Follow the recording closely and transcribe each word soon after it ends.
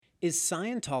Is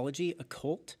Scientology a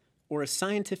cult or a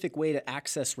scientific way to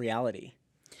access reality?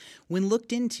 When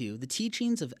looked into, the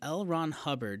teachings of L. Ron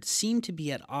Hubbard seem to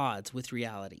be at odds with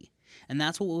reality. And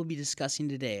that's what we'll be discussing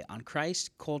today on Christ,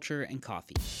 Culture, and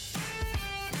Coffee.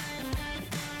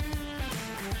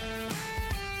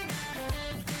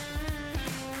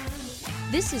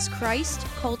 This is Christ,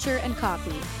 Culture, and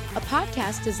Coffee, a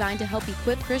podcast designed to help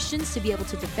equip Christians to be able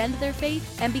to defend their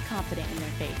faith and be confident in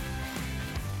their faith.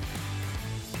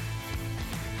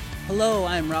 Hello,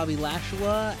 I'm Robbie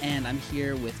Lashua, and I'm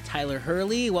here with Tyler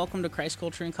Hurley. Welcome to Christ,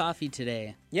 Culture, and Coffee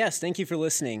today. Yes, thank you for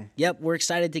listening. Yep, we're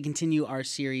excited to continue our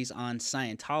series on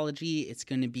Scientology. It's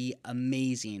going to be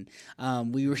amazing.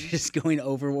 We were just going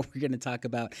over what we're going to talk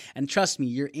about, and trust me,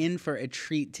 you're in for a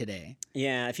treat today.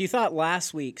 Yeah, if you thought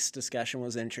last week's discussion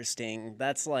was interesting,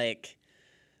 that's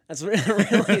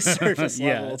really surface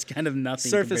level. Yeah, it's kind of nothing.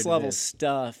 Surface level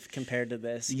stuff compared to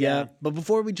this. Yeah. But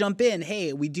before we jump in,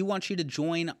 hey, we do want you to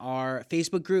join our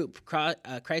Facebook group,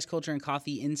 Christ Culture and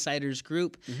Coffee Insiders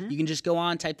Group. You can just go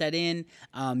on, type that in.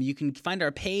 You can find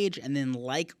our page and then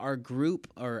like our group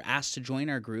or ask to join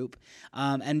our group.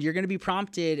 And you're going to be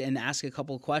prompted and ask a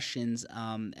couple of questions.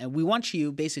 And we want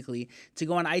you basically to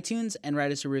go on iTunes and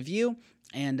write us a review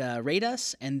and rate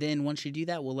us, and then once you do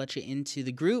that, we'll let you into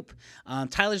the group.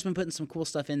 Tyler's been putting some cool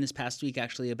stuff in this past week,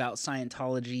 actually, about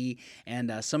Scientology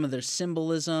and some of their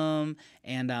symbolism,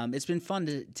 and it's been fun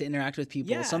to interact with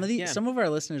people. Yeah, some of our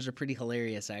listeners are pretty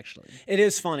hilarious, actually. It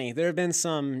is funny. There have been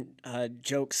some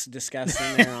jokes discussed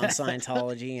in there on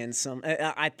Scientology, and some.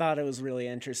 I thought it was really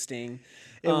interesting.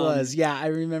 It was, yeah. I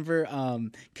remember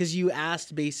because you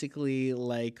asked basically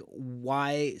like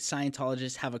why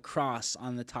Scientologists have a cross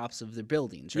on the tops of their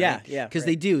buildings, right? Yeah. Because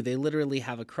they do. They literally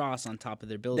have a cross on top of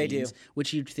their buildings. They do.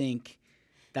 Which you'd think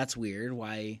that's weird.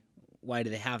 Why do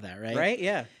they have that, right? Right,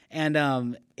 yeah. And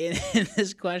in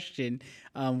this question,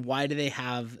 why do they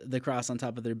have the cross on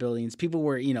top of their buildings? People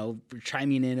were,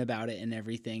 chiming in about it and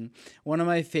everything. One of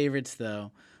my favorites,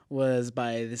 though, was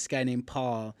by this guy named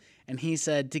Paul. And he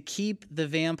said to keep the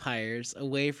vampires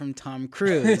away from Tom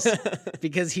Cruise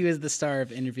because he was the star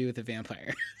of Interview with a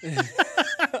Vampire.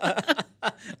 I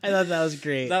thought that was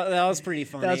great. That was pretty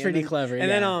funny. That was pretty clever. And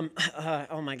then,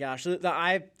 oh my gosh,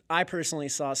 I personally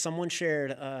saw someone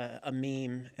shared a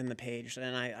meme in the page,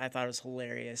 and I thought it was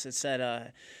hilarious. It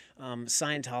said,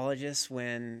 Scientologists,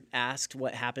 when asked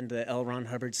what happened to L. Ron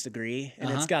Hubbard's degree, and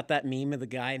it's got that meme of the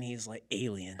guy, and he's like,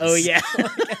 aliens. Oh, yeah.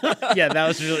 Yeah, that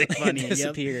was really funny. It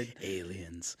disappeared. Yep.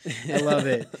 Aliens. I love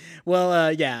it.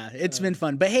 Well, yeah, it's been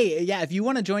fun. But hey, yeah, if you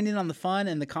want to join in on the fun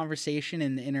and the conversation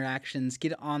and the interactions,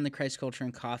 get on the Christ Culture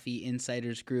and Coffee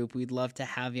Insiders group. We'd love to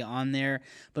have you on there.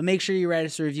 But make sure you write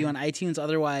us a review on iTunes.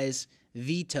 Otherwise,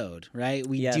 vetoed, right?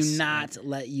 We do not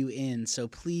let you in. So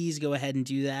please go ahead and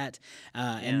do that.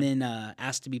 And then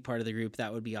ask to be part of the group.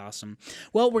 That would be awesome.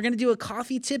 Well, we're going to do a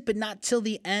coffee tip, but not till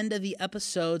the end of the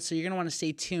episode. So you're going to want to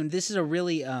stay tuned. This is a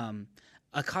really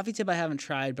a coffee tip I haven't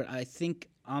tried, but I think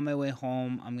on my way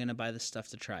home, I'm going to buy this stuff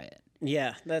to try it.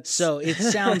 Yeah, so it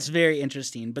sounds very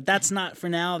interesting, but that's not for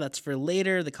now. That's for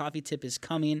later. The coffee tip is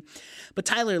coming. But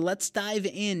Tyler, let's dive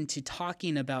into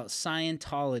talking about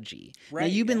Scientology. Right. Now,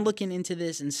 you've been looking into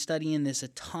this and studying this a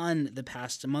ton the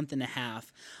past month and a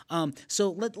half. So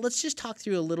let's just talk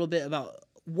through a little bit about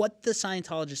what the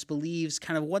Scientologist believes,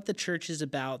 kind of what the church is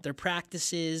about, their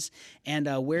practices, and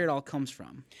where it all comes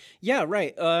from. Yeah,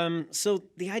 right. So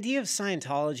the idea of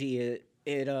Scientology,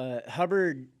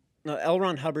 L.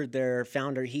 Ron Hubbard, their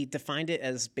founder, he defined it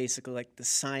as basically like the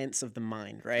science of the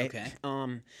mind, right? Okay.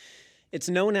 It's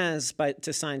known to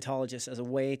Scientologists as a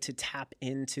way to tap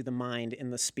into the mind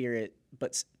and the spirit,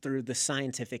 but through the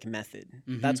scientific method.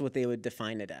 That's what they would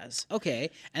define it as.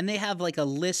 Okay. And they have like a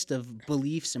list of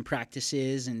beliefs and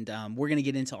practices, and we're going to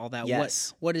get into all that.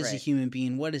 Yes. What is a human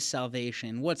being? What is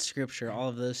salvation? What's scripture? All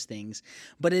of those things.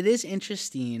 But it is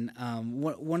interesting.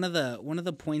 One of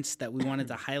the points that we wanted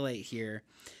to highlight here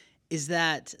is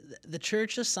that the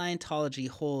Church of Scientology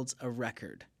holds a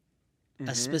record,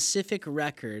 a specific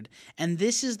record, and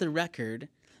this is the record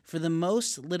for the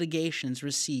most litigations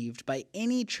received by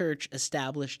any church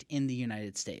established in the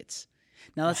United States.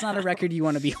 Now, that's not a record you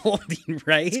want to be holding,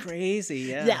 right? It's crazy,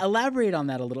 yeah. Yeah, elaborate on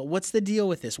that a little. What's the deal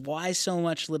with this? Why so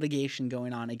much litigation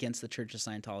going on against the Church of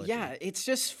Scientology? Yeah, it's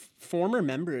just former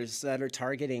members that are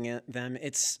targeting them.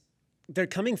 They're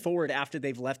coming forward after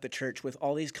they've left the church with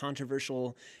all these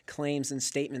controversial claims and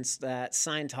statements that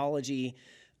Scientology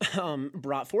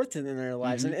brought forth in their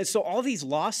lives. And so all these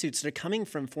lawsuits, they're coming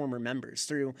from former members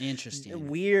through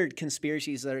weird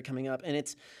conspiracies that are coming up. And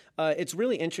it's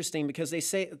really interesting because they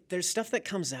say there's stuff that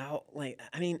comes out. Like,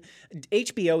 I mean,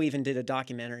 HBO even did a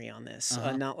documentary on this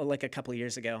not like a couple of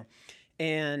years ago.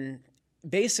 And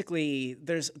basically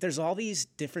there's all these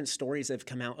different stories that have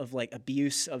come out of like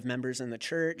abuse of members in the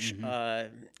church,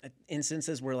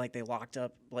 instances where like they locked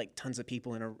up like tons of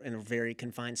people in a very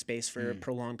confined space for a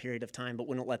prolonged period of time, but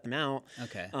wouldn't let them out.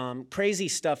 Crazy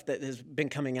stuff that has been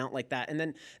coming out like that. And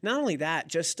then not only that,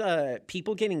 just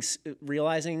people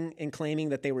realizing and claiming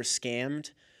that they were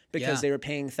scammed because they were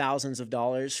paying thousands of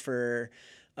dollars for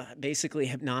basically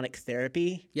hypnotic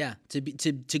therapy.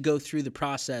 To go through the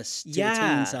process to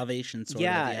attain salvation, sort of.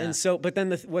 And so, but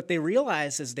then what they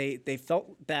realized is they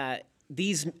felt that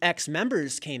these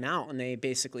ex-members came out and they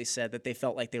basically said that they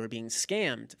felt like they were being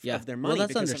scammed of their money. Well,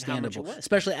 that's because understandable, of how much it was.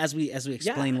 especially as we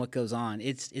explain what goes on.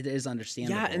 It is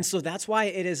understandable. Yeah, and so that's why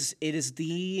it is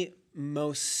the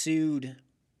most sued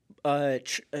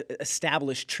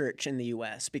established church in the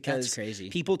U.S. because That's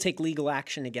crazy. People take legal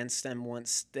action against them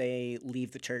once they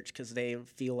leave the church because they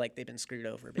feel like they've been screwed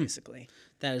over, basically.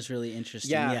 That is really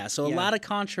interesting. So a lot of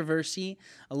controversy,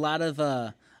 a lot of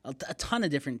a ton of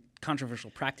different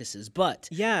controversial practices, but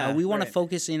we want to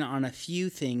focus in on a few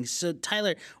things. So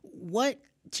Tyler, what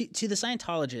to the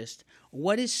Scientologist,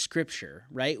 what is Scripture,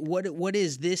 right? What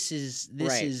is this? Is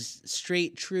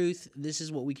straight truth? This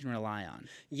is what we can rely on.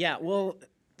 Yeah, well,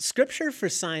 Scripture for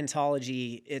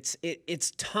Scientology,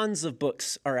 it's tons of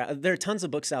books there are tons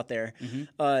of books out there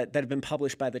that have been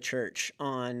published by the church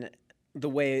on the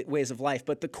ways of life,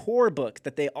 but the core book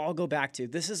that they all go back to,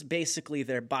 this is basically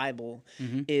their Bible,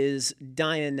 is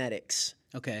Dianetics.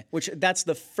 Okay. Which that's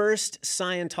the first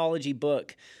Scientology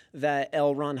book that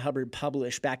L. Ron Hubbard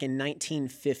published back in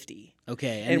 1950.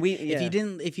 Okay, and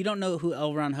if you don't know who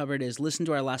L. Ron Hubbard is, listen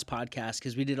to our last podcast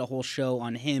because we did a whole show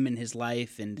on him and his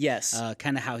life and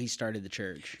kind of how he started the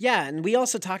church. Yeah, and we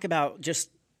also talk about just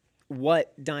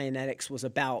what Dianetics was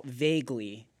about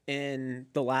vaguely in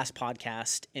the last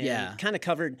podcast and kind of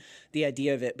covered the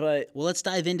idea of it. But well, let's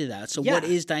dive into that. So what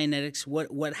is Dianetics?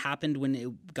 What happened when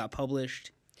it got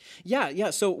published? Yeah.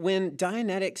 So when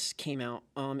Dianetics came out,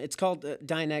 it's called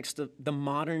Dianetics, the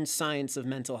Modern Science of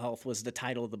Mental Health was the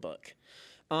title of the book.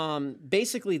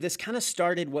 Basically, this kind of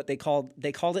started what they called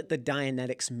it the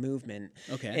Dianetics movement.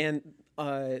 Okay. And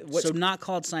so not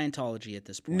called Scientology at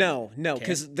this point? No,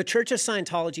 because the Church of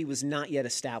Scientology was not yet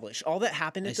established. All that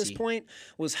happened at this point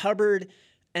was Hubbard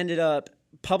ended up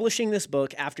publishing this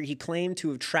book after he claimed to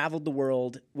have traveled the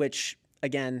world, which...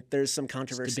 Again, there's some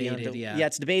controversy. It's debated,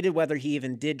 it's debated whether he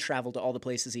even did travel to all the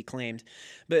places he claimed.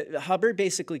 But Hubbard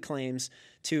basically claims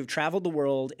to have traveled the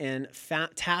world and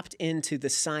tapped into the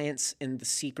science and the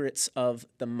secrets of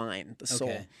the mind, the soul.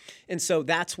 Okay. And so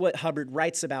that's what Hubbard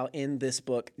writes about in this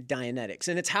book, Dianetics.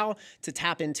 And it's how to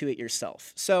tap into it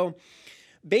yourself. So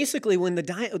basically, when the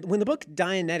book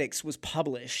Dianetics was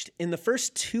published, in the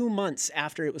first 2 months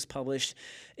after it was published,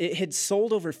 it had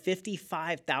sold over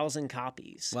 55,000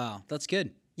 copies. Wow, that's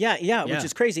good. Yeah, which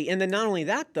is crazy. And then not only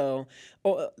that, though,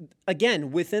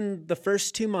 again, within the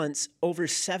first 2 months, over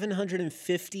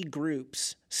 750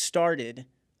 groups started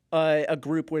a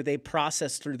group where they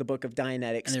processed through the book of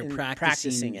Dianetics and they're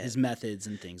practicing his methods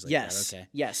and things like that. Okay.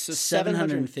 Yes. So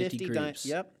 750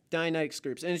 groups. Dianetics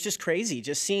groups. And it's just crazy.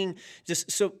 So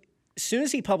as soon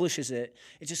as he publishes it,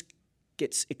 it just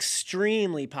gets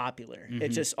extremely popular.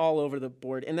 It's just all over the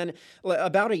board. And then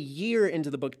about a year into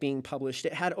the book being published,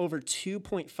 it had over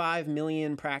 2.5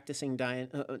 million practicing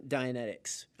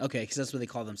Dianetics. Okay, because that's what they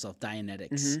call themselves,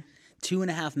 Dianetics.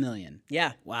 2.5 million.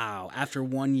 Yeah. Wow. After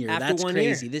 1 year. That's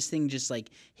crazy. This thing just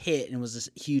hit and was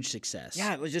a huge success.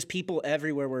 Yeah. It was just people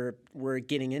everywhere were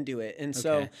getting into it. And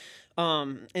so,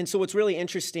 what's really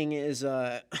interesting is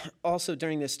also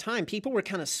during this time, people were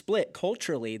kind of split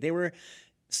culturally.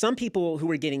 Some people who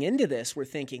were getting into this were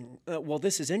thinking, well,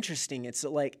 this is interesting. It's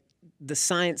like the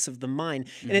science of the mind.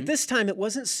 And at this time, it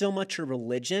wasn't so much a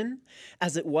religion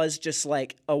as it was just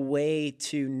like a way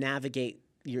to navigate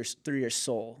through your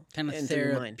soul, kind of and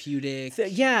therapeutic.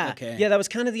 That was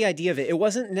kind of the idea of it. It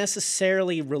wasn't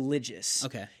necessarily religious.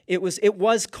 Okay, it was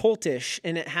cultish,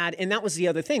 and that was the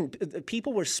other thing.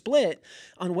 People were split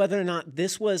on whether or not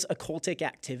this was a cultic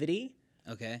activity.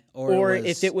 Okay, or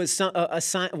if it was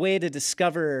a way to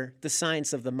discover the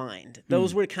science of the mind.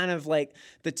 Those were kind of like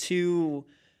the two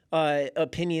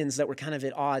opinions that were kind of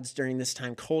at odds during this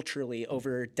time culturally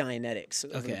over Dianetics,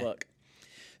 over the book.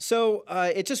 So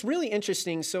it's just really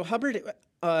interesting. So Hubbard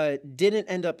didn't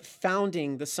end up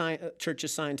founding the Church of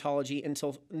Scientology until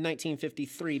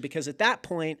 1953, because at that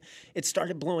point it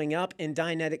started blowing up and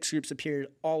Dianetics groups appeared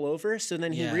all over. So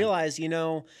then he realized,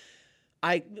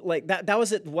 I like that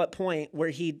was at what point where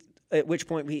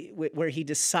he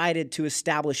decided to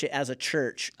establish it as a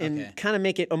church and kind of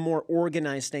make it a more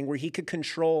organized thing where he could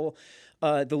control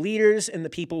the leaders and the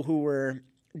people who were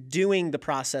doing the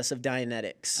process of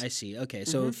Dianetics. I see. Okay.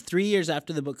 So 3 years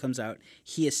after the book comes out,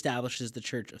 he establishes the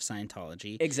Church of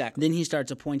Scientology. Exactly. Then he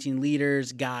starts appointing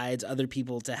leaders, guides, other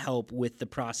people to help with the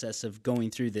process of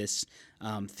going through this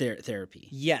therapy.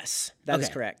 Yes, that is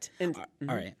correct. And,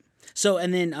 All right. So,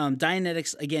 and then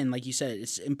Dianetics, again, like you said,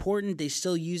 it's important. They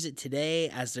still use it today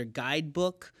as their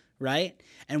guidebook, right?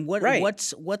 And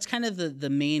what's kind of the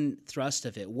main thrust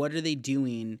of it? What are they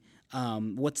doing?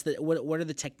 What are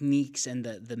the techniques and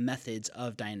the methods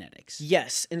of Dianetics?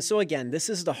 Yes, and so again, this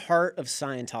is the heart of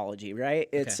Scientology, right?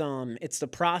 It's the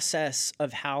process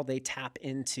of how they tap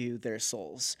into their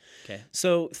souls. Okay.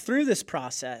 So through this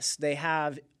process, they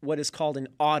have what is called an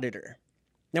auditor.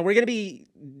 Now, we're going to be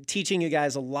teaching you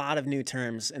guys a lot of new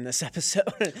terms in this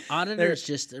episode. Auditor is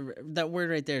just, that word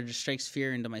right there just strikes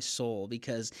fear into my soul,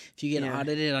 because if you get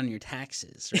audited on your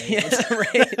taxes, right?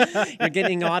 Right. You're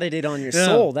getting audited on your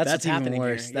soul. That's what's even happening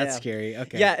worse. here. That's scary.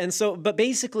 Okay. Yeah, and so, but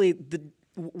basically,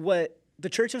 what the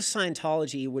Church of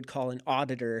Scientology would call an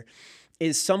auditor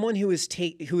is someone who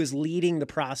is leading the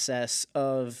process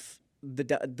of the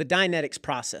Dianetics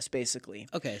process, basically.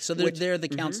 Okay, so they're the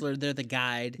counselor, they're the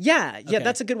guide. Yeah,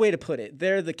 that's a good way to put it.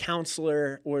 They're the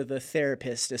counselor or the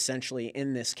therapist, essentially,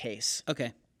 in this case.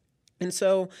 Okay. And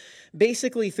so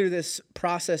basically through this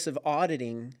process of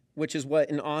auditing, which is what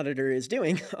an auditor is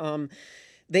doing,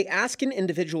 they ask an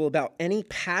individual about any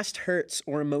past hurts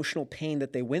or emotional pain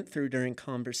that they went through during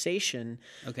conversation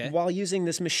while using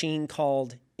this machine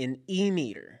called an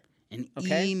E-meter. An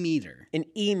E-meter. An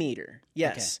E-meter,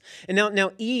 yes. Okay. And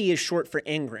now E is short for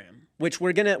engram, which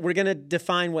we're gonna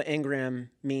define what engram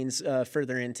means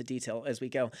further into detail as we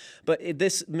go. But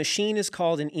this machine is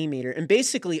called an E-meter, and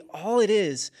basically all it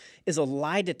is a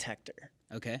lie detector.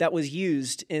 Okay. That was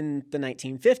used in the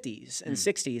 1950s and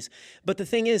 60s. But the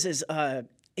thing is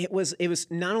it was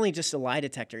not only just a lie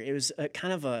detector, it was a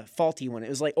kind of a faulty one. It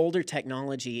was like older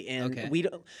technology, and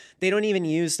they don't even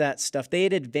use that stuff. They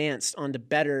had advanced onto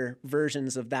better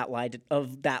versions of that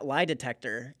lie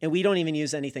detector, and we don't even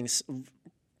use anything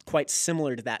quite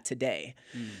similar to that today.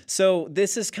 So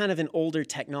this is kind of an older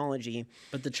technology.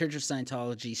 But the Church of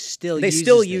Scientology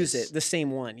still use it, the same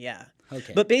one, yeah.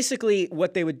 Okay. But basically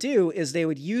what they would do is they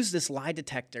would use this lie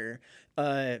detector,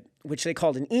 which they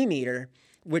called an E-meter,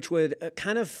 which would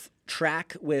kind of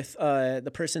track with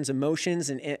the person's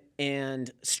emotions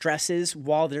and stresses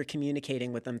while they're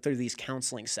communicating with them through these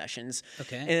counseling sessions.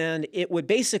 Okay. And it would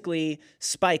basically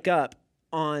spike up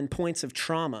on points of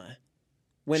trauma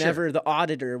whenever the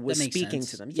auditor was speaking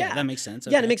to them. Yeah, that makes sense.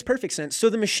 Okay. Yeah, it makes perfect sense. So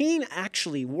the machine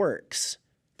actually works.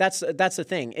 That's the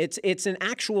thing. It's an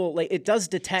actual, like, it does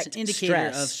detect it's an indicator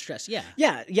stress. Of stress. Yeah.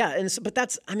 Yeah. And so, but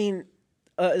that's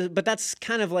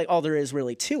kind of like all there is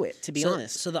really to it, to be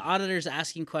honest. So the auditor's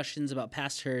asking questions about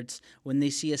past hurts. When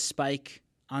they see a spike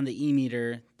on the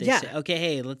E-meter, they say, okay,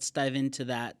 hey, let's dive into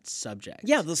that subject.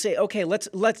 Yeah, they'll say, okay, let's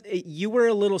you were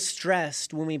a little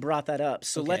stressed when we brought that up,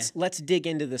 so let's dig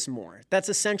into this more. That's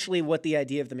essentially what the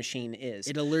idea of the machine is.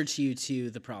 It alerts you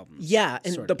to the problems. Yeah,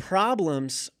 and the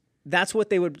problems, that's what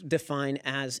they would define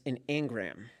as an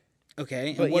engram.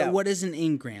 Okay, and what is an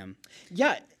engram?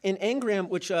 Yeah, an engram,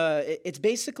 which it's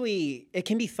basically, it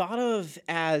can be thought of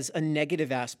as a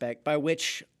negative aspect by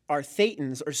which our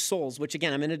thetans or souls, which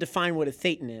again, I'm going to define what a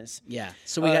thetan is. Yeah,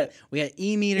 so we got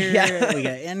E-meter, we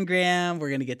got engram, we're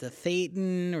going to get the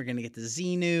thetan, we're going to get the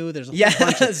Xenu.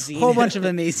 There's a whole bunch of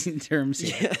amazing terms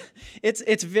here. Yeah.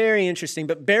 It's very interesting,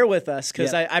 but bear with us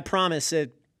because I promise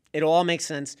it'll all make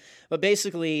sense. But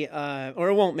basically, or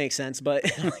it won't make sense, but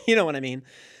you know what I mean.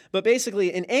 But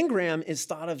basically, an engram is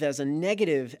thought of as a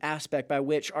negative aspect by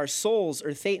which our souls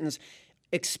or thetans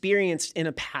experienced in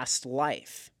a past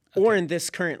life or in this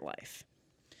current life.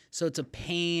 So it's a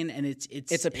pain, and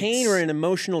it's a pain or an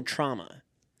emotional trauma.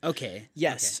 Okay.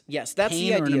 Yes. Okay. Yes. That's pain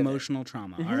the idea. Pain or an emotional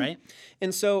trauma. Mm-hmm. All right.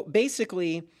 And so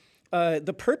basically,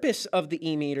 the purpose of the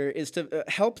E-meter is to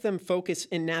help them focus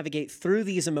and navigate through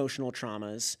these emotional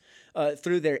traumas,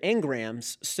 through their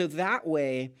engrams, so that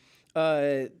way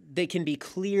they can be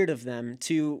cleared of them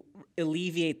to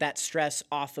alleviate that stress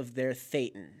off of their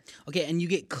thetan. Okay, and you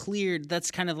get cleared.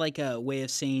 That's kind of like a way of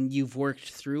saying you've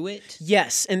worked through it.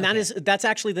 Yes, and that's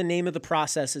actually the name of the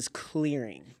process is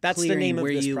clearing. That's the name of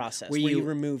this process, where you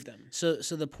remove them. So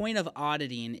the point of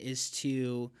auditing is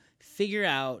to figure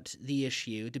out the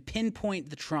issue, to pinpoint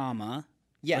the trauma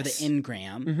or the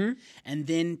engram, and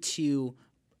then to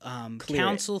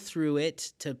counsel through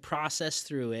it, to process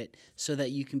through it, so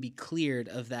that you can be cleared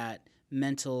of that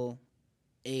mental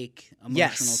ache,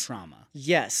 emotional trauma.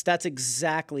 Yes, that's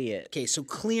exactly it. Okay, so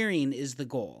clearing is the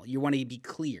goal. You want to be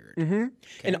cleared. Okay.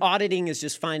 And auditing is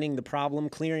just finding the problem.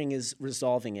 Clearing is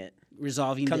resolving it.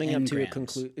 Coming up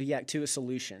to to a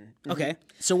solution. Okay.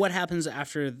 So what happens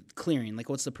after clearing? Like,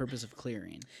 what's the purpose of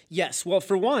clearing? Yes. Well,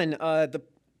 for one, the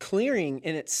clearing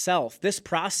in itself, this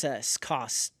process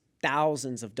costs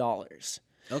thousands of dollars.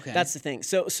 Okay. That's the thing.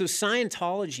 So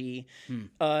Scientology,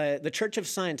 the Church of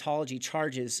Scientology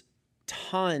charges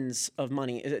tons of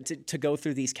money to go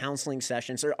through these counseling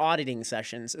sessions, or auditing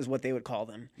sessions is what they would call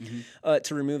them,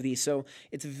 to remove these. So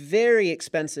it's very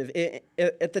expensive.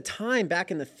 At the time, back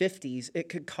in the 50s, it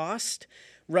could cost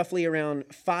roughly around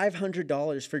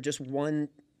 $500 for just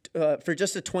for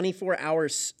just a 24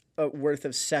 hours worth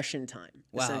of session time.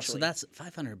 Wow, so that's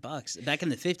 $500 back in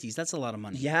the 50s. That's a lot of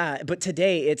money. Yeah, but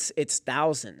today it's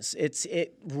thousands.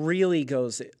 It really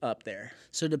goes up there.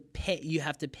 So you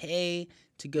have to pay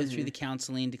to go through the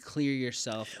counseling to clear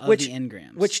yourself of the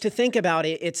engrams. Which, to think about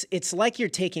it, it's like you're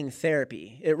taking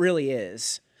therapy. It really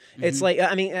is. It's like,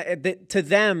 I mean, to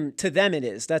them it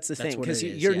is. That's the thing, because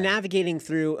you're navigating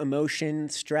through emotion,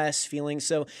 stress, feelings.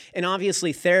 So, and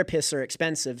obviously therapists are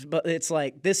expensive, but it's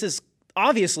like, this is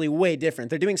obviously way different.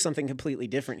 They're doing something completely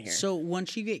different here. So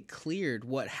once you get cleared,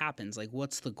 what happens? Like,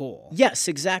 what's the goal? Yes,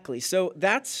 exactly. So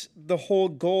that's the whole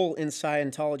goal in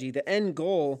Scientology. The end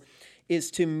goal is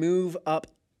to move up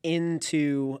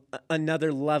into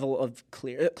another level of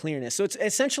clearness. So it's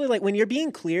essentially like when you're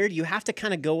being cleared, you have to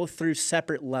kind of go through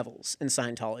separate levels in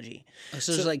Scientology.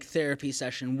 So it's like therapy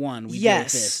session 1. We did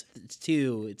this. It's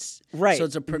 2. It's right. So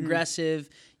it's a progressive.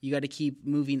 You got to keep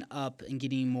moving up and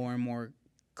getting more and more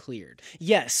cleared.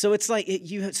 Yes. So it's like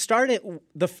you start at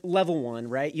the level 1,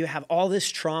 right? You have all this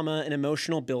trauma and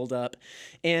emotional buildup.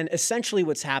 And essentially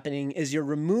what's happening is you're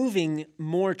removing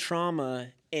more trauma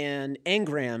and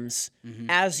engrams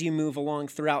as you move along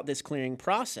throughout this clearing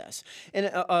process.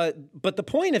 And but the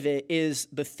point of it is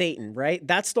the thetan, right?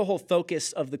 That's the whole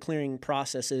focus of the clearing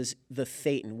process, is the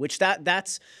thetan, which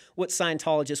that's what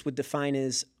Scientologists would define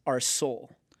as our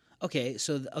soul. Okay,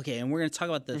 and we're going to talk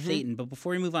about the thetan, but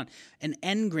before we move on, an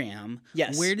engram.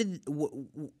 Yes. Where did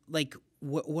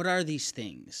what are these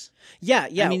things? Yeah.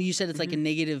 I mean, you said it's like a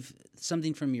negative,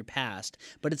 something from your past,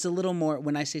 but it's a little more.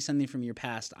 When I say something from your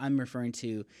past, I'm referring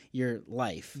to your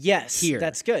life. Yes, here.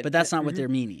 That's good. But that's not what they're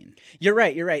meaning. You're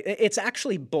right. It's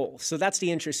actually both. So that's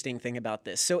the interesting thing about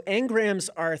this. So engrams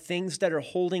are things that are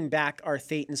holding back our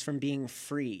thetans from being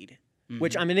freed,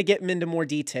 which I'm going to get into more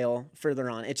detail further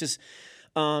on. It's just.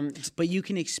 But you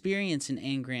can experience an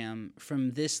engram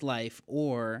from this life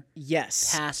or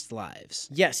past lives.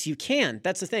 Yes, you can.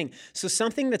 That's the thing. So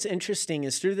something that's interesting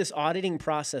is through this auditing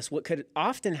process, what could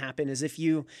often happen is if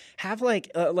you have like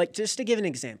just to give an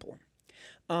example,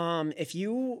 if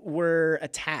you were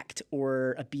attacked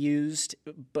or abused,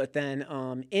 but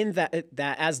then in that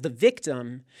as the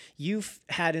victim, you've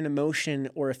had an emotion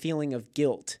or a feeling of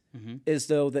guilt, as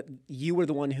though that you were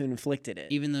the one who inflicted it.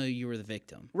 Even though you were the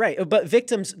victim. Right. But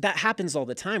victims, that happens all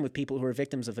the time with people who are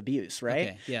victims of abuse, right?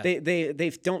 Okay, yeah. They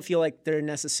don't feel like they're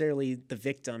necessarily the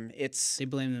victim. They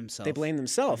blame themselves. They blame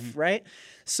themselves, right?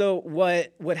 So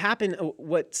what happened,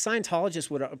 what Scientologists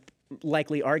would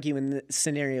likely argue in the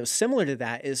scenarios similar to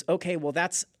that is, okay, well,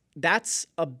 that's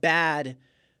a bad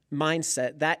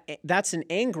mindset. That's an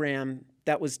engram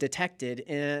that was detected,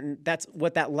 and that's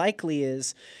what that likely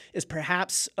is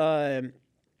perhaps your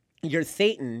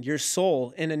thetan, your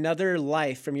soul, in another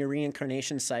life from your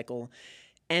reincarnation cycle,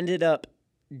 ended up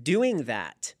doing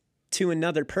that to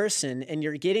another person, and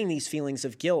you're getting these feelings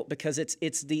of guilt because it's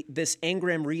this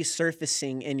engram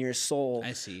resurfacing in your soul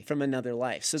from another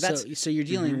life. So you're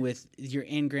dealing with your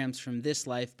engrams from this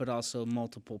life, but also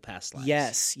multiple past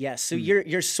lives. Yes. So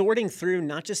you're sorting through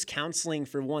not just counseling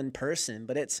for one person,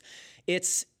 but it's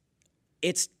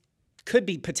could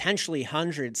be potentially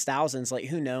hundreds, thousands, like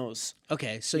who knows?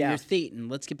 Okay, so your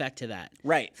thetan, let's get back to that.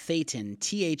 Right. Thetan,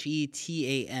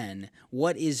 Thetan.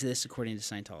 What is this according to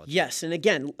Scientology? Yes, and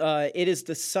again, it is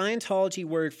the Scientology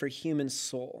word for human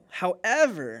soul.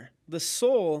 However, the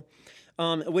soul,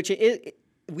 which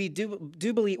we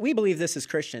believe this as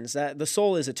Christians, that the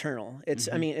soul is eternal. It's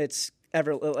I mean, it's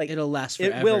ever like It'll last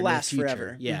forever. it will in the last future.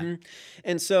 forever. Yeah. Mhm.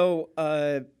 And so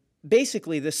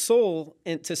basically the soul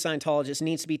to Scientologists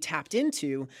needs to be tapped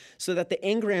into so that the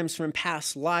engrams from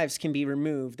past lives can be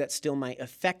removed that still might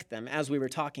affect them, as we were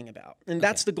talking about. And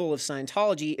that's the goal of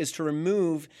Scientology, is to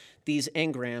remove these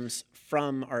engrams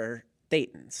from our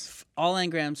thetans. All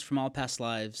engrams from all past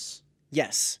lives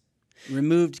Yes.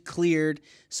 removed, cleared,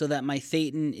 so that my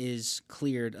thetan is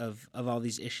cleared of all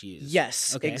these issues.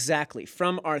 Yes, Okay. exactly,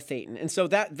 from our thetan. And so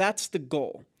that's the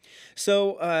goal.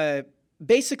 So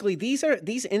basically, these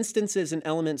instances and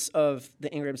elements of the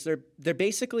engrams. They're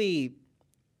basically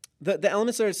the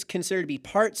elements that are considered to be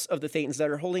parts of the thetans that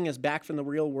are holding us back from the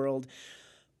real world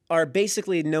are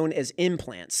basically known as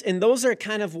implants, and those are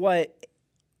kind of what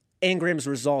engrams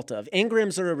result of.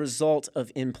 Engrams are a result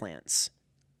of implants.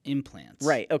 Implants.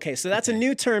 Right. Okay. So that's a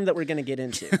new term that we're going to get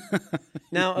into.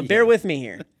 Now, bear with me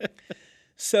here.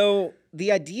 So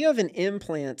the idea of an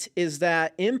implant is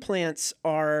that implants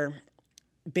are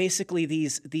basically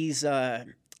these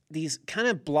kind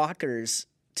of blockers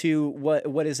to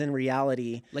what is in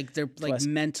reality. Like they're like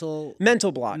mental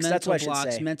blocks. That's what I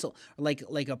should say. Mental,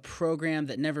 like a program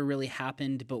that never really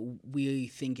happened, but we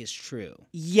think is true.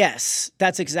 Yes,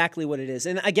 that's exactly what it is.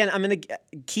 And again, I'm going to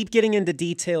keep getting into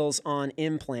details on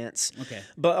implants. Okay.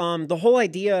 But the whole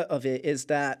idea of it is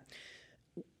that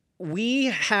we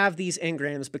have these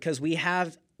engrams because we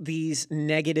have these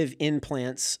negative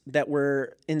implants that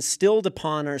were instilled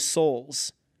upon our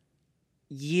souls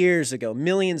years ago,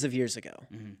 millions of years ago.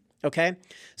 Mm-hmm. Okay?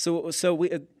 So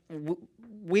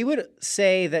we would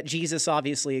say that Jesus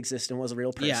obviously existed and was a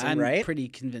real person, yeah, I'm right? pretty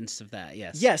convinced of that,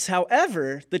 yes. Yes,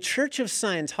 however, the Church of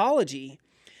Scientology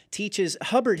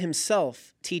Hubbard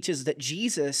himself teaches that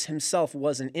Jesus himself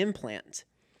was an implant.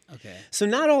 Okay. So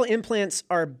not all implants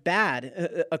are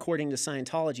bad, according to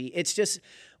Scientology. It's just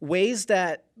ways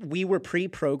that we were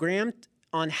pre-programmed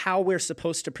on how we're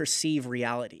supposed to perceive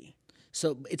reality.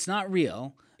 So it's not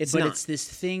real. It's but not. It's this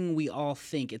thing we all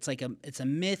think. It's like it's a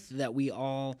myth that we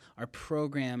all are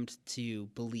programmed to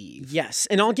believe. Yes,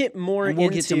 and I'll get more and we'll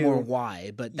into get to more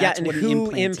why, but that's and what an who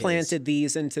implant implanted is.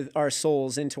 these into our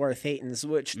souls, into our thetans,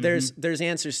 which there's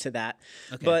answers to that.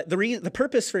 Okay. But the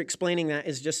purpose for explaining that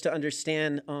is just to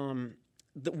understand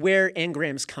where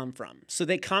engrams come from. So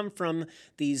they come from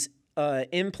these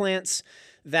implants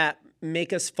that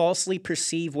make us falsely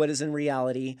perceive what is in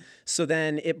reality. So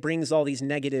then it brings all these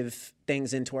negative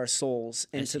things into our souls,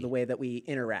 into the way that we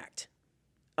interact.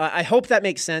 I hope that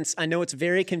makes sense. I know it's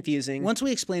very confusing. Once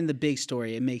we explain the big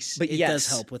story, it does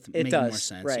help with making more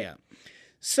sense. Right. Yeah.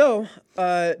 So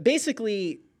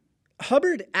basically,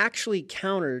 Hubbard actually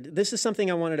countered. This is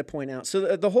something I wanted to point out.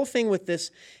 So the whole thing with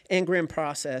this engram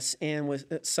process and with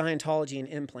Scientology and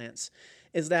implants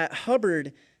is that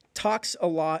Hubbard talks a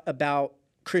lot about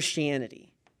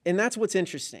Christianity. And that's what's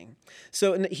interesting.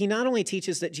 So he not only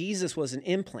teaches that Jesus was an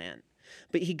implant,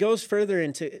 but he goes further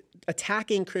into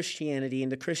attacking Christianity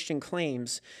and the Christian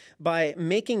claims by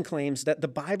making claims that the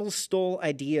Bible stole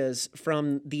ideas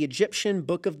from the Egyptian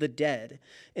Book of the Dead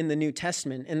in the New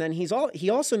Testament. And then he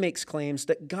also makes claims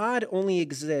that God only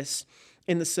exists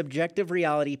in the subjective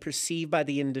reality perceived by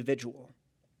the individual.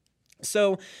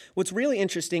 So what's really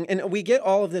interesting, and we get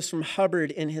all of this from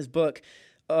Hubbard in his book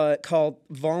called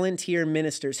Volunteer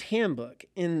Minister's Handbook.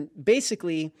 And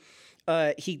basically,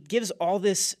 he gives all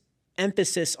this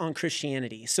emphasis on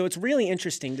Christianity. So it's really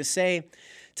interesting to say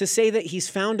that he's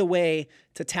found a way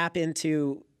to tap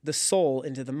into the soul,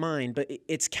 into the mind, but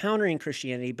it's countering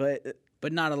Christianity, but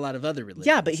not a lot of other religions.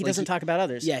 Yeah, but he doesn't talk about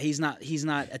others. Yeah, he's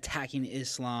not attacking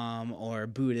Islam or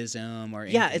Buddhism or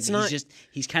anything. Yeah, it's not.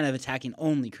 He's kind of attacking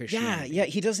only Christianity. Yeah.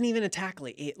 He doesn't even attack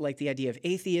like the idea of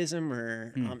atheism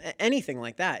or anything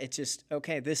like that. It's just,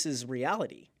 okay, this is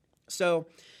reality. So,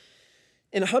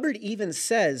 and Hubbard even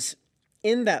says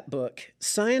in that book,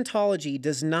 Scientology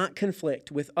does not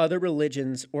conflict with other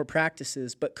religions or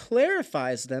practices, but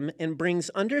clarifies them and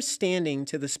brings understanding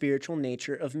to the spiritual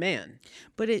nature of man.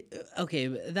 But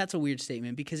that's a weird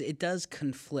statement because it does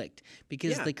conflict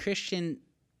because the Christian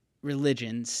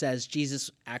religion says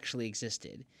Jesus actually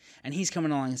existed. And he's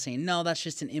coming along and saying, no, that's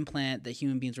just an implant that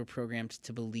human beings were programmed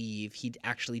to believe. He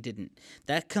actually didn't.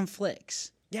 That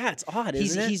conflicts. Yeah, it's odd,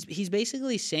 isn't it? He's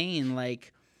basically saying,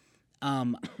 like,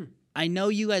 I know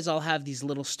you guys all have these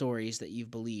little stories that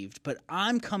you've believed, but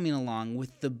I'm coming along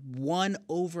with the one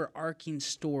overarching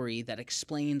story that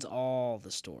explains all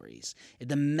the stories.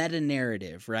 The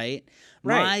meta-narrative, right?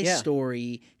 My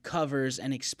story covers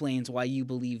and explains why you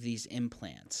believe these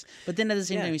implants. But then at the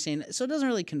same time, he's saying, so it doesn't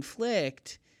really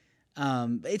conflict.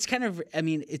 It's kind of,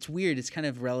 it's weird. It's kind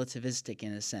of relativistic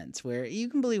in a sense where you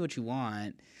can believe what you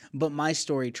want, but my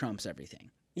story trumps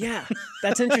everything. Yeah,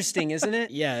 that's interesting, isn't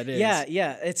it? Yeah, it is.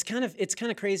 Yeah. It's kind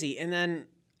of crazy. And then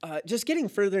just getting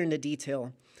further into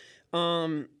detail,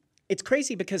 it's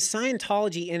crazy because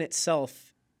Scientology in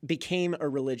itself became a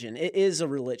religion. It is a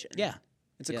religion. Yeah.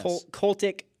 It's a Yes.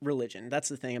 cultic religion. That's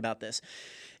the thing about this.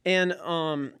 And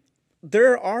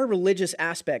there are religious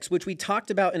aspects, which we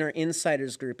talked about in our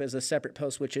Insiders group as a separate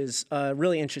post, which is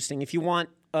really interesting. If you want,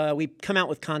 we come out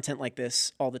with content like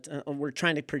this all the time. We're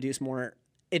trying to produce more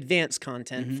advanced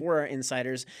content for our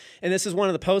insiders. And this is one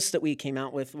of the posts that we came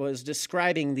out with, was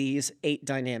describing these 8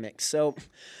 dynamics. So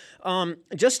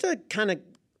just to kind of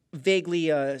vaguely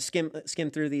skim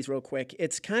through these real quick,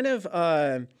 it's kind of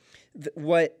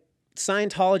what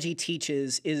Scientology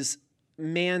teaches is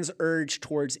man's urge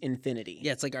towards infinity.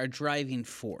 Yeah, it's like our driving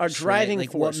force. Our driving right?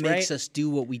 Like force, what makes right? us do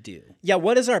what we do. Yeah,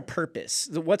 what is our purpose?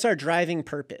 What's our driving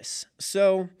purpose?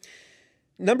 So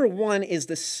number 1 is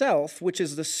the self, which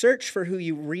is the search for who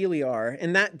you really are.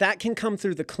 And that can come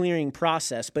through the clearing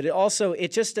process, but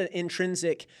it's just an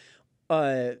intrinsic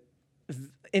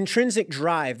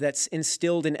drive that's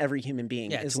instilled in every human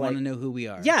being. Yeah, is to want to know who we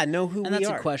are. Yeah, know who and we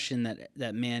that's are. a question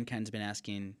that mankind's been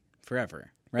asking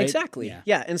forever, right? Exactly.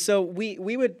 Yeah. And so we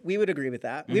would agree with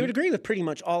that. We would agree with pretty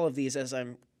much all of these as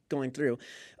I'm going through,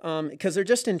 because they're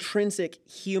just intrinsic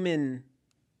human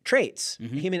traits,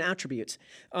 human attributes.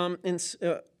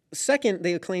 Second,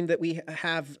 they claim that we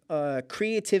have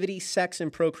creativity, sex,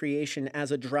 and procreation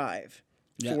as a drive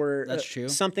Yeah, for that's true.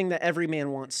 something that every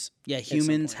man wants. Yeah,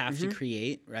 humans have to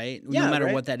create, right? Yeah, no matter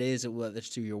right. what that is, whether it's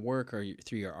through your work or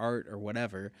through your art or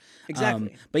whatever.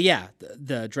 Exactly. But yeah,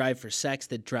 the drive for sex,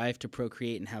 the drive to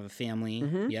procreate and have a family.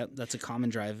 Yep, that's a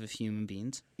common drive of human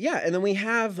beings. Yeah, and then we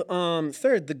have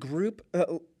third, the group,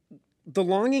 the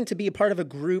longing to be a part of a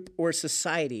group or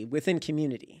society within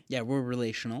community. Yeah, we're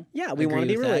relational. Yeah, we Agree want to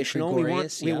be with that. relational.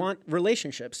 Gregorious, We yeah. want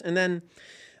relationships, and then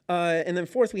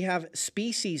fourth, we have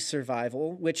species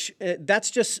survival, which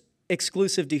that's just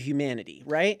exclusive to humanity,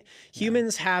 right?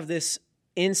 Humans have this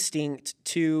instinct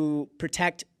to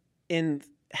protect and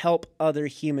help other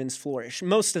humans flourish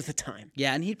most of the time.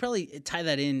 Yeah, and he'd probably tie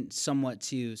that in somewhat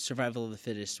to survival of the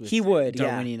fittest with He would, yeah.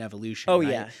 Darwinian evolution. Oh,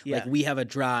 right? yeah. Like we have a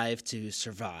drive to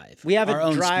survive. We have our a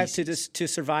own drive species. to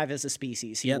survive as a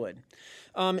species. He Yep. would.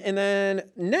 And then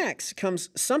next comes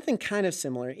something kind of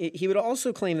similar. He would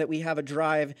also claim that we have a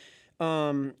drive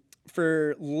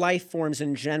for life forms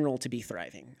in general to be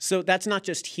thriving. So that's not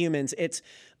just humans. It's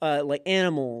like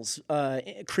animals,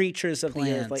 creatures of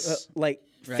the earth, Plants. like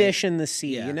Right. fish in the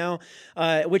sea,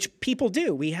 Yeah. which people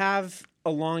do. We have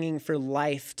a longing for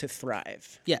life to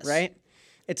thrive. Yes. Right?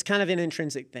 It's kind of an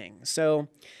intrinsic thing. So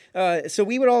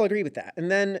we would all agree with that. And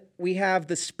then we have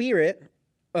the spirit,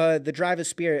 the drive of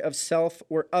spirit of self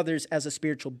or others as a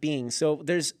spiritual being. So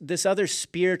there's this other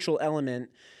spiritual element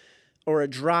or a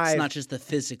drive. It's not just the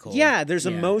physical. Yeah, there's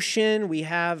emotion. We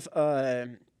have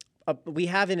an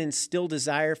instilled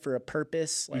desire for a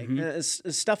purpose, like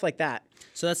stuff like that.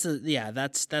 So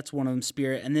that's one of them,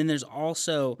 spirit. And then there's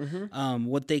also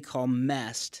what they call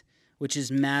MEST, which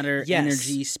is matter, Yes.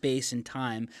 energy, space, and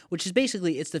time, which is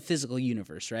basically it's the physical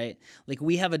universe, right? Like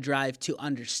we have a drive to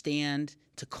understand,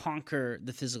 to conquer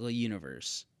the physical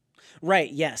universe.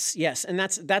 Right. Yes. And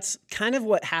that's kind of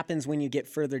what happens when you get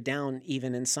further down,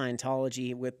 even in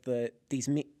Scientology, with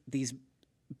these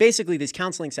basically these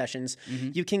counseling sessions.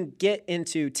 You can get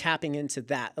into tapping into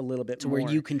that a little bit more.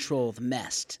 Where you control the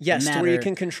MEST. yes, the to where you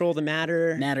can control the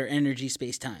matter. matter, energy,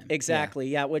 space, time. Exactly.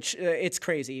 Yeah. Which it's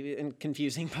crazy and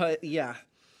confusing, but yeah.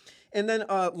 And then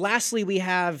lastly, we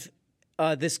have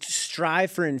this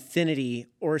strive for infinity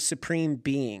or supreme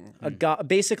being, a God,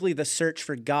 basically the search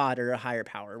for God or a higher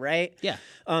power, right? Yeah.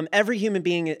 Every human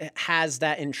being has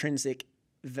that intrinsic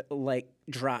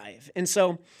drive. And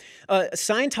so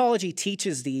Scientology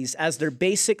teaches these as their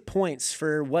basic points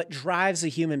for what drives a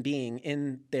human being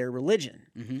in their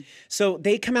religion. So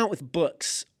they come out with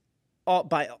books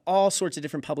by all sorts of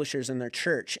different publishers in their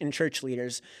church and church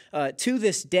leaders to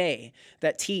this day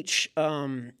that teach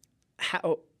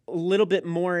how a little bit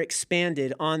more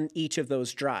expanded on each of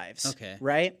those drives. Okay.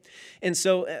 Right? And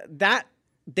so that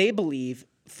they believe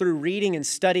through reading and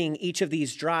studying each of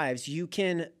these drives, you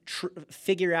can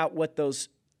figure out what those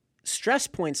stress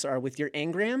points are with your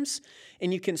engrams,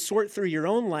 and you can sort through your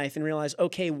own life and realize,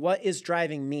 okay, what is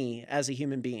driving me as a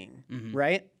human being,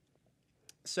 right?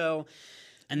 So,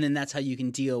 And then that's how you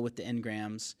can deal with the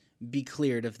engrams, be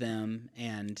cleared of them,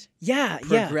 and yeah.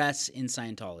 progress in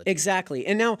Scientology. Exactly.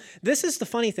 And now this is the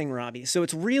funny thing, Robbie. So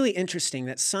it's really interesting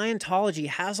that Scientology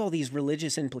has all these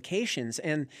religious implications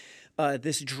and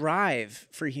this drive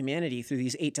for humanity through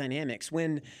these 8 dynamics,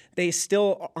 when they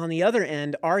still, on the other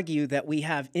end, argue that we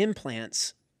have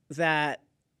implants that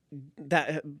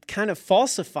kind of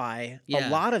falsify Yeah. a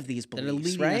lot of these that are beliefs,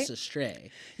 leading right? us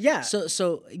astray. Yeah. So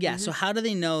So how do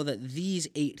they know that these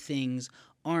 8 things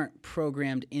aren't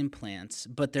programmed implants,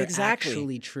 but they're Exactly.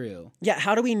 actually true? Yeah,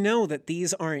 how do we know that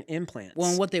these aren't implants?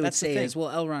 Well, and what they would That's the say thing. is, well,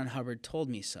 L. Ron Hubbard told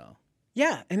me so.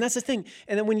 Yeah, and that's the thing.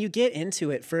 And then when you get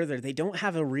into it further, they don't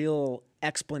have a real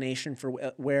explanation for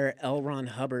where L. Ron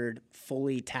Hubbard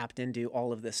fully tapped into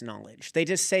all of this knowledge. They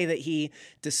just say that he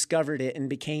discovered it and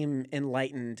became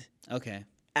enlightened Okay.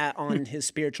 on his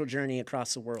spiritual journey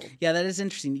across the world. Yeah, that is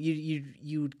interesting.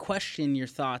 You'd question your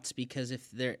thoughts because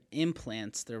if they're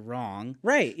implants, they're wrong.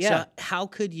 Right, yeah. So how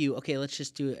could you? Okay, let's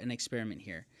just do an experiment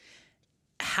here.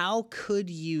 How could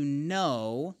you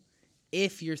know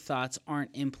if your thoughts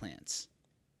aren't implants?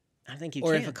 I think you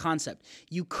Or can. if a concept.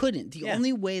 You couldn't. The Yeah.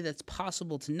 only way that's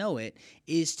possible to know it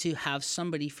is to have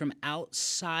somebody from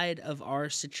outside of our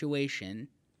situation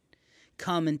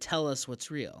come and tell us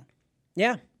what's real.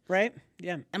 Yeah, right?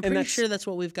 Yeah. I'm And pretty that's- sure that's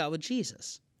what we've got with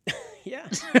Jesus. Yeah.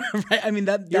 Right? I mean,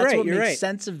 that's right, what you're makes right.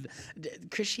 sense of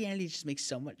Christianity. Just makes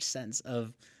so much sense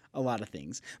of a lot of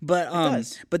things. But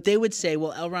does. but they would say,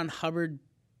 well, L. Ron Hubbard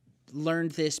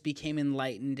learned this, became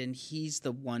enlightened, and he's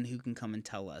the one who can come and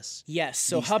tell us. Yes,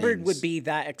 so these Hubbard things. would be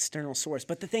that external source.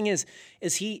 But the thing is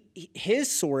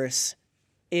his source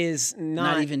is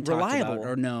not even talked reliable about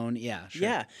or known. Yeah, sure.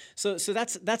 Yeah, so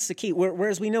that's the key.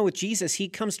 Whereas we know with Jesus, he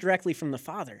comes directly from the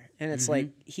Father, and it's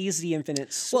like he's the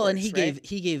infinite source. Well, and he right?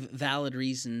 gave valid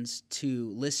reasons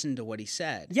to listen to what he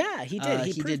said. Yeah, he did.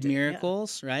 He proved did it, yeah.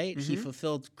 miracles, right? He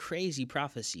fulfilled crazy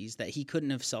prophecies that he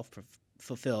couldn't have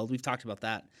fulfilled. We've talked about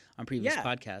that on previous Yeah.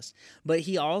 podcasts. But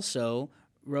he also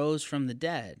rose from the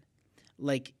dead,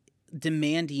 like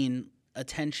demanding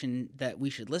attention that we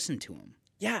should listen to him.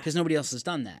 Yeah, Because nobody else has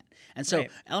done that. And so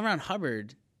Right. L. Ron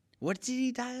Hubbard, what did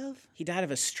he die of? he died of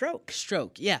a stroke.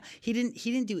 Stroke. Yeah. He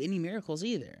didn't do any miracles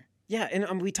either. Yeah,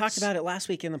 and we talked about it last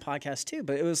week in the podcast too.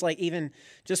 But it was like even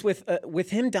just with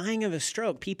him dying of a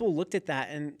stroke, people looked at that,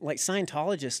 and like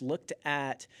Scientologists looked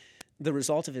at the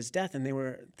result of his death, and they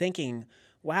were thinking,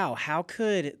 "Wow, how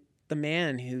could the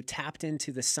man who tapped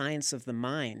into the science of the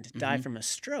mind die from a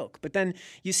stroke?" But then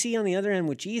you see on the other end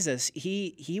with Jesus,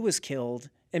 he was killed,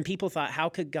 and people thought, "How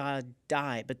could God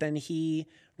die?" But then he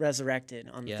resurrected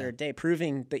on the Yeah. third day,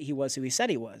 proving that he was who he said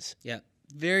he was. Yeah.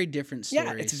 Very different stories.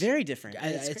 Yeah, it's very different.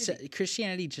 It's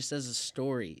Christianity just as a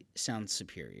story sounds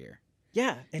superior.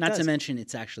 Yeah, it Not does. to mention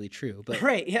it's actually true, but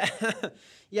Right. Yeah.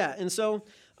 Yeah. And so,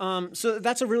 so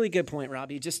that's a really good point,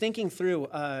 Robbie. Just thinking through,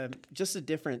 just the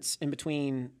difference in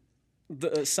between the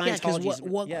yeah, because Scientology.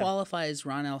 what qualifies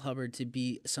Ron L. Hubbard to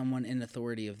be someone in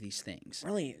authority of these things?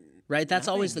 Really? Right? That's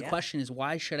always nothing, the yeah. question: is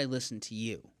why should I listen to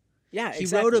you? Yeah. He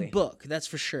exactly. wrote a book, that's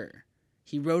for sure.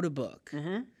 He wrote a book,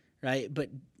 Mm-hmm. right? But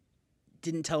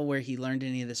didn't tell where he learned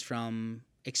any of this from,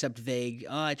 except vague.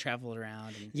 Oh, I traveled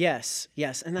around. And, Yes,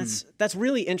 yes, and Hmm. that's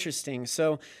really interesting.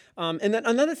 So, and then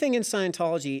another thing in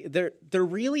Scientology, they're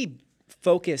really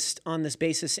focused on this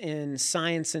basis in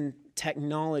science and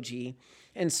technology,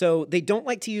 and so they don't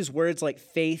like to use words like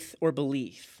faith or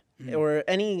belief or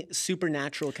any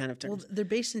supernatural kind of terms. well, they're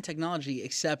based in technology,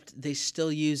 except they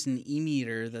still use an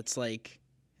e-meter that's like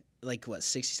what,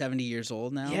 60, 70 years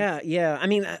old now? Yeah, yeah. I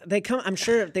mean, they come. I'm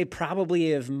sure they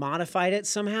probably have modified it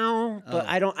somehow, but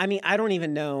I don't. I mean, I don't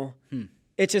even know.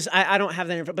 It's just I don't have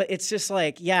that info. But it's just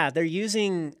like, yeah, they're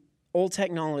using old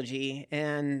technology,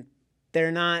 and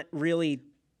they're not really.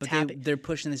 But they're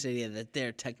pushing this idea that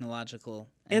they're technological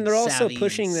And they're also savvy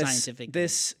pushing and this scientific.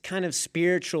 this kind of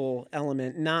spiritual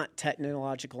element, not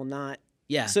technological, not.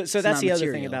 Yeah. So it's that's not the other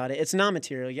thing material. about it. It's non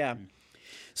material. Yeah.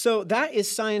 So that is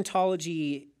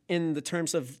Scientology in the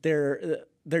terms of their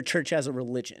church as a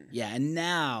religion. Yeah, and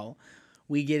now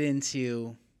we get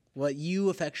into what you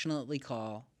affectionately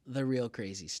call the real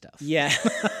crazy stuff. Yeah.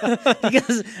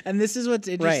 Because and this is what's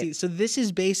interesting. Right. So this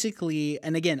is basically,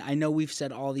 and again, I know we've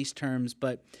said all these terms,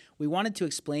 but we wanted to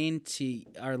explain to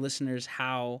our listeners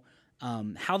how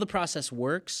the process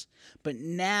works. But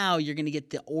now you're going to get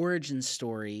the origin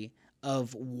story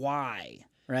of why.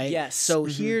 Right. Yes. So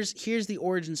here's the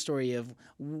origin story of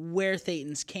where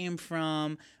thetans came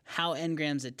from, how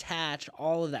engrams attach,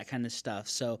 all of that kind of stuff.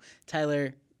 So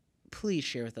Tyler, please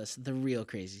share with us the real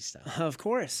crazy stuff. Of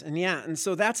course. And yeah, and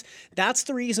so that's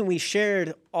the reason we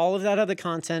shared all of that other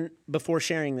content before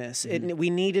sharing this. We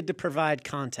needed to provide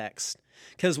context,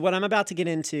 because what I'm about to get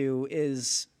into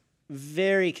is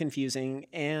very confusing,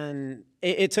 and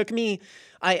it took me.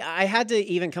 I had to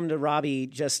even come to Robbie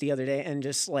just the other day and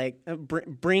just like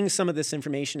bring some of this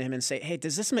information to him and say, "Hey,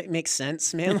 does this make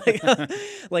sense, man?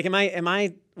 Like, am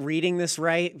I reading this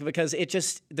right? Because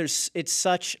it's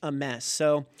such a mess."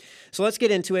 So let's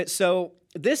get into it. So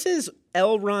this is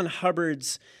L. Ron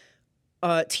Hubbard's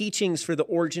teachings for the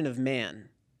origin of man.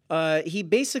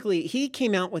 He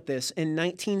came out with this in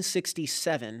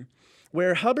 1967,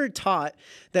 where Hubbard taught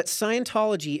that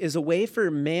Scientology is a way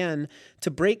for man to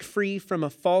break free from a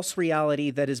false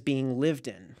reality that is being lived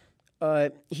in.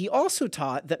 He also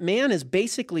taught that man is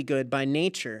basically good by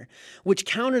nature, which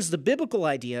counters the biblical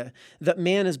idea that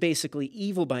man is basically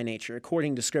evil by nature,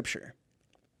 according to Scripture.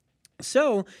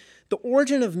 So, the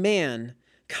origin of man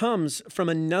comes from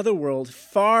another world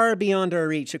far beyond our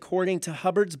reach, according to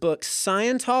Hubbard's book,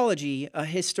 Scientology, A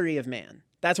History of Man.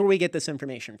 That's where we get this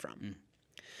information from.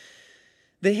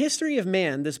 The History of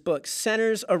Man, this book,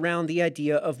 centers around the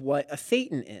idea of what a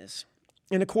Thetan is.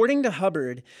 And according to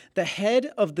Hubbard, the head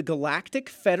of the Galactic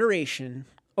Federation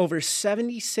over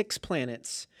 76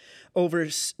 planets over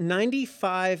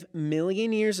 95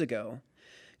 million years ago,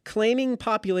 claiming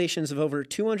populations of over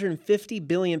 250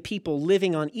 billion people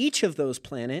living on each of those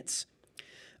planets,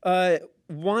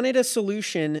 wanted a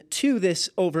solution to this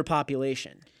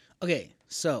overpopulation. Okay,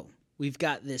 so we've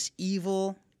got this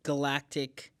evil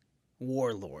galactic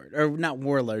warlord, or not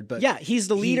warlord, but yeah, he's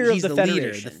the leader of the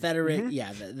Federation.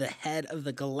 The head of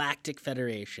the Galactic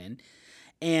Federation,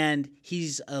 and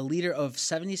he's a leader of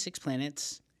 76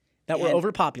 planets that were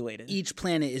overpopulated. Each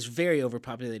planet is very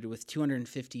overpopulated with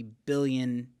 250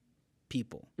 billion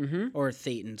people, or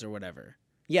Thetans or whatever.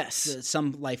 Yes,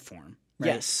 some life form.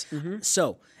 Right? Yes.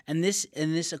 So, and this,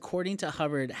 according to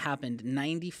Hubbard, happened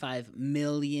 95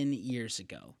 million years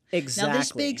ago. Exactly. Now,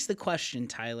 this begs the question,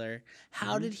 Tyler,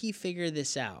 how did he figure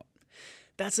this out?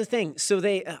 That's the thing. So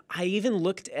I even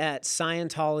looked at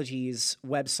Scientology's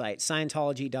website,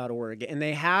 Scientology.org, and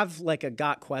they have like a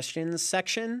Got Questions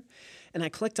section. And I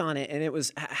clicked on it, and it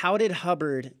was, how did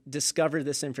Hubbard discover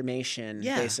this information,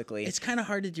 basically? It's kind of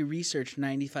hard to do research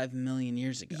 95 million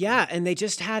years ago. Yeah, and they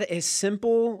just had a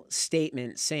simple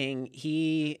statement saying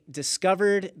he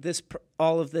discovered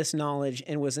all of this knowledge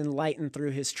and was enlightened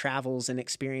through his travels and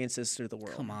experiences through the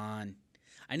world. Come on.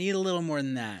 I need a little more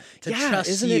than that to Yeah, trust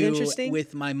isn't it you interesting?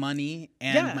 with my money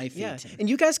and my feet. And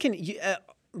you guys can...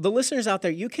 the listeners out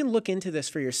there, you can look into this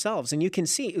for yourselves, and you can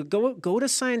see. Go to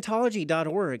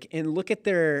Scientology.org and look at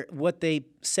what they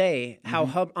say, how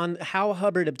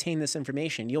Hubbard obtained this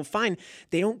information. You'll find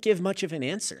they don't give much of an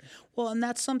answer. Well, and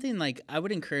that's something like I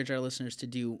would encourage our listeners to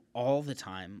do all the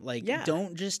time. Like,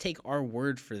 don't just take our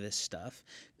word for this stuff.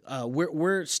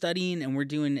 We're studying and we're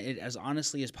doing it as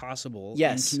honestly as possible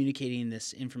and communicating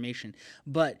this information.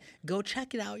 But go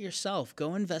check it out yourself.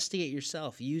 Go investigate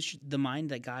yourself. Use the mind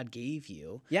that God gave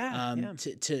you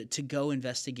to go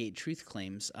investigate truth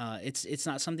claims. It's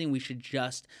not something we should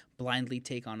just blindly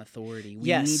take on authority.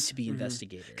 We need to be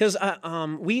investigators. Because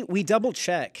we double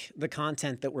check the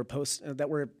content that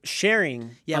we're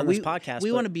sharing on this podcast.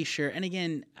 We want to be sure. And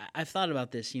again, I've thought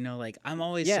about this. Like I'm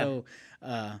always so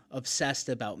obsessed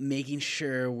about making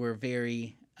sure we're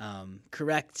very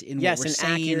correct in what we're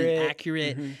saying and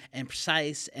accurate and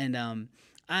precise. And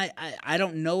I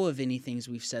don't know of any things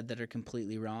we've said that are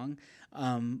completely wrong.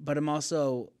 But I'm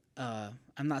also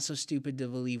I'm not so stupid to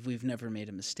believe we've never made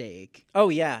a mistake. Oh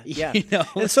yeah, yeah.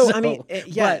 And so I mean,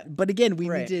 But again, we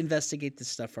need to investigate this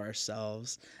stuff for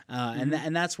ourselves,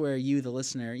 and that's where you, the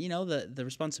listener, the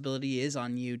responsibility is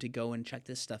on you to go and check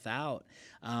this stuff out,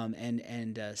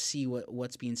 and see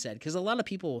what's being said, because a lot of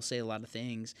people will say a lot of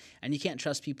things, and you can't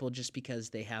trust people just because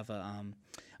they have a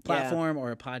platform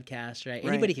or a podcast, right?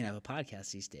 Anybody can have a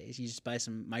podcast these days. You just buy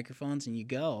some microphones and you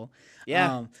go.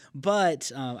 Yeah.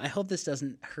 But I hope this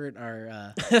doesn't hurt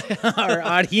our our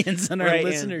audience and our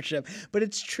listenership. But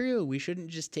it's true. We shouldn't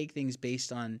just take things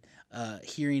based on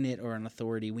hearing it or on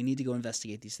authority. We need to go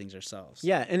investigate these things ourselves.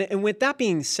 Yeah, and with that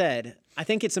being said, I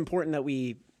think it's important that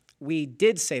we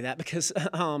did say that, because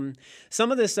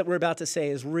some of this that we're about to say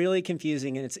is really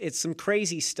confusing, and it's some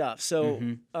crazy stuff. So,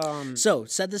 so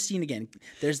set the scene again.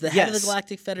 There's the head of the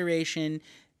Galactic Federation,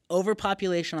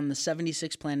 overpopulation on the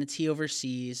 76 planets he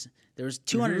oversees. There's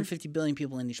 250 billion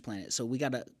people in each planet, so we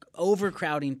got an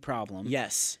overcrowding problem.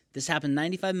 Yes. This happened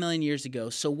 95 million years ago.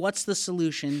 So what's the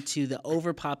solution to the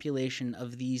overpopulation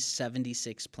of these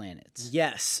 76 planets?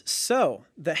 Yes. So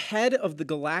the head of the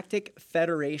Galactic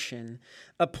Federation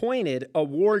appointed a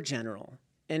war general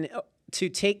to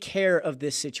take care of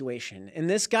this situation. And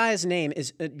this guy's name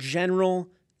is General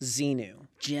Xenu.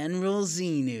 General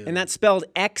Xenu. And that's spelled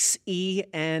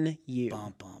Xenu.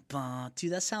 Bum, bum, bum.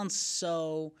 Dude, that sounds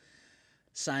so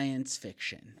science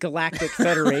fiction. Galactic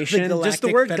Federation. Just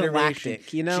the word galactic,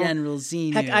 General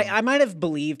Xenu. Heck, I might have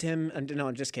believed him. No,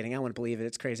 I'm just kidding. I wouldn't believe it.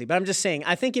 It's crazy. But I'm just saying,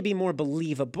 I think it'd be more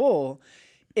believable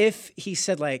if he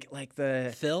said like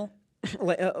the... Phil?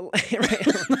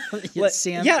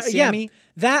 Sammy?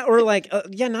 That or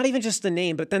not even just the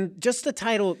name, but then just the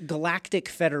title Galactic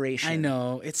Federation. I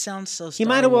know. It sounds so Star He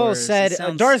might have well Wars. said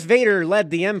Darth Vader led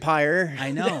the Empire.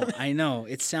 I know.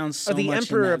 It sounds so the much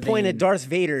Emperor in that appointed vein. Darth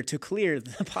Vader to clear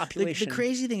the population. The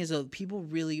crazy thing is, though, people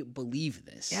really believe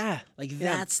this. Yeah.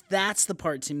 That's the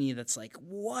part to me that's like,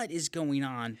 what is going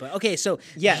on? But okay, so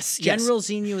Yes. General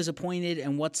Xenu is appointed,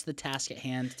 and what's the task at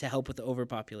hand to help with the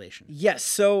overpopulation? Yes,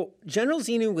 so General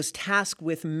Xenu was tasked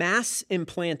with mass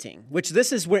implanting, which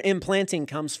this is where implanting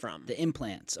comes from. The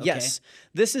implants. Okay. Yes,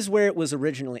 this is where it was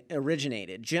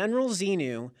originated. General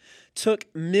Xenu took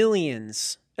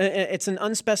millions, it's an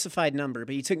unspecified number,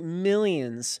 but he took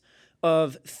millions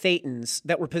of Thetans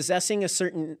that were possessing a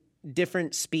certain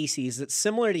different species that's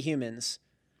similar to humans.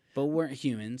 But weren't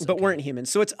humans. But weren't humans.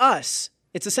 So it's us.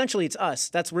 It's us.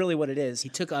 That's really what it is. He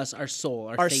took us, our soul,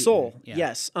 Our Thetan. soul, Yeah.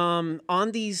 yes.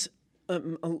 On these,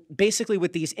 basically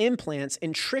with these implants,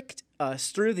 and tricked us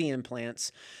through the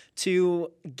implants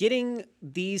to getting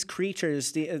these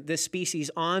creatures, this species,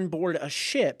 on board a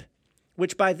ship,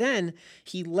 which by then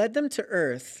he led them to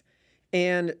Earth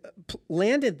and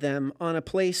landed them on a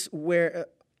place where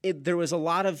there was a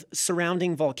lot of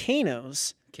surrounding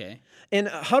volcanoes. Okay. And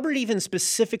Hubbard even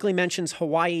specifically mentions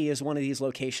Hawaii as one of these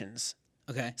locations.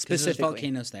 Okay. 'Cause Specifically. there's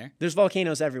volcanoes there. There's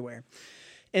volcanoes everywhere.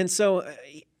 And so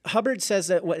Hubbard says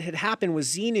that what had happened was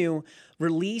Xenu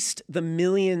released the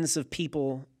millions of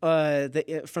people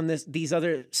from these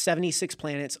other 76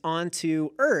 planets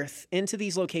onto Earth, into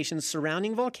these locations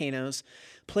surrounding volcanoes,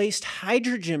 placed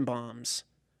hydrogen bombs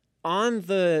on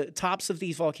the tops of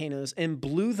these volcanoes and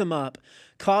blew them up,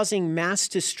 causing mass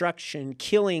destruction,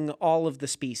 killing all of the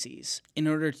species. In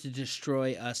order to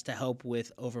destroy us to help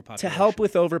with overpopulation. To help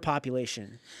with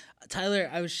overpopulation. Tyler,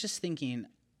 I was just thinking,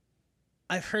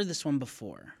 I've heard this one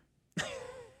before.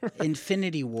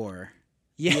 Infinity War.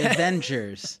 Yeah. The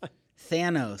Avengers.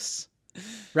 Thanos.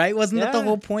 Right? Wasn't that the Yeah.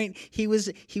 whole point? He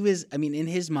was, I mean, in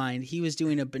his mind, he was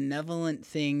doing a benevolent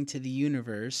thing to the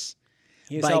universe.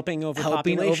 He was by helping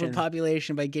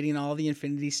overpopulation by getting all the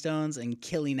Infinity Stones and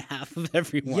killing half of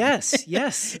everyone. Yes,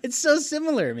 yes. It's so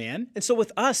similar, man. And so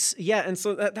with us, and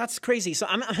so that's crazy. So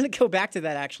I'm going to go back to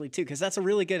that actually too, because that's a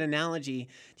really good analogy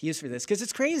to use for this. Because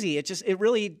it's crazy.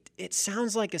 It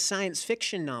sounds like a science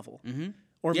fiction novel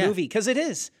or movie, because it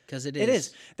is. Because it It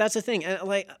is. That's the thing. And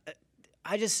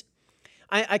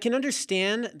I can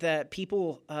understand that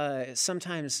people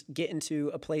sometimes get into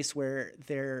a place where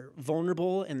they're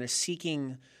vulnerable and they're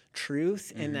seeking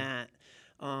truth, and that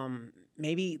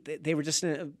maybe they were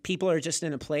people are just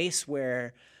in a place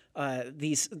where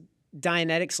these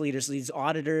Dianetics leaders, these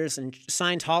auditors, and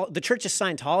the Church of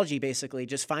Scientology basically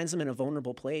just finds them in a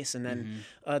vulnerable place, and then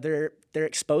they're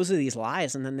exposed to these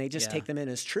lies, and then they just take them in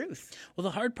as truth. Well,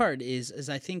 the hard part is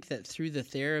I think that through the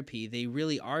therapy, they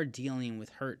really are dealing with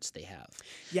hurts they have.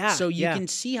 Yeah. So you can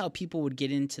see how people would get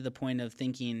into the point of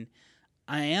thinking,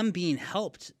 I am being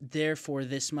helped, therefore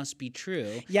this must be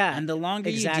true. Yeah, And the longer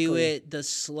you do exactly. it, the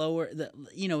slower,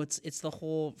 it's the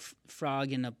whole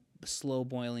frog in a slow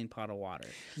boiling pot of water.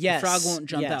 Yes, The frog won't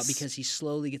jump out yes. because he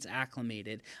slowly gets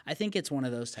acclimated. I think it's one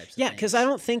of those types of Yeah, things. because I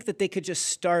don't think that they could just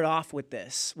start off with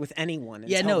this with anyone.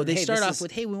 And Yeah, tell no, them, they "Hey, start this off is-"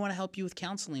 with, hey, we want to help you with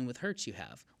counseling with hurts you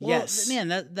have. Well, Yes. man,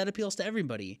 that appeals to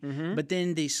everybody. But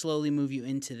then they slowly move you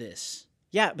into this.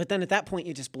 Yeah, but then at that point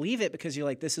you just believe it because you're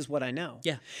like, this is what I know.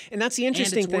 Yeah. And that's the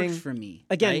interesting and it's thing. worked for me.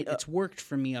 Again, right? It's worked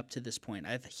for me up to this point.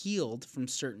 I've healed from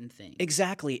certain things.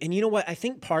 Exactly. And you know what? I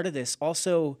think part of this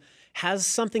also has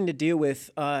something to do with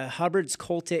Hubbard's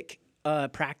cultic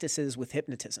practices with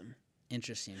hypnotism.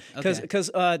 Interesting.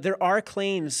 Because there are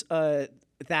claims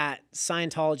that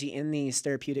Scientology in these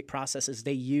therapeutic processes,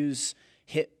 they use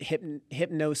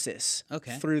hypnosis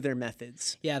through their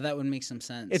methods. Yeah, that would make some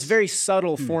sense. It's very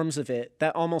subtle forms of it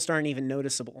that almost aren't even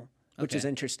noticeable, which is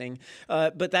interesting.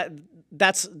 But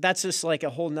that's just like a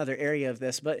whole nother area of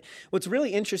this. But what's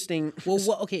really interesting...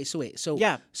 okay, so wait. So,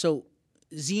 Yeah. So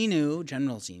Xenu,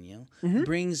 General Xenu,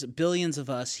 brings billions of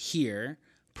us here,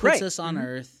 puts Right. us on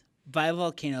Earth via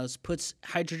volcanoes, puts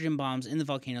hydrogen bombs in the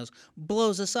volcanoes,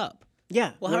 blows us up.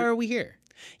 Yeah. Well, how are we here?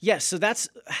 Yes, so that's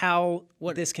how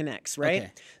this connects, right?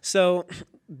 Okay. So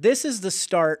this is the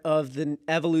start of the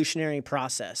evolutionary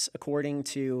process, according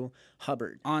to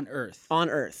Hubbard On Earth. on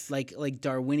Earth. Like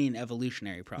Darwinian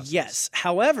evolutionary process. Yes.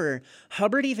 However,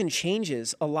 Hubbard even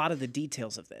changes a lot of the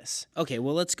details of this. Okay,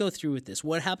 well, let's go through with this.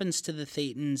 What happens to the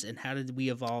Thetans and how did we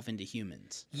evolve into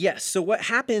humans? Yes. So what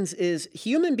happens is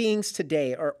human beings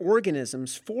today are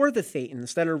organisms for the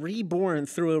Thetans that are reborn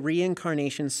through a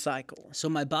reincarnation cycle. So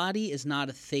my body is not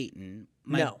a Thetan.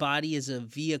 My No. body is a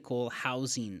vehicle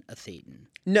housing a Thetan.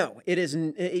 No, it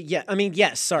isn't. Yeah, I mean,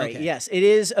 yes. Sorry, Okay. yes, it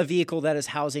is a vehicle that is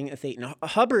housing a Thetan.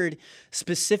 Hubbard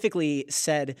specifically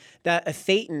said that a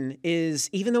Thetan is,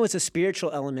 even though it's a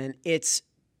spiritual element,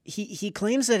 he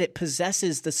claims that it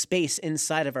possesses the space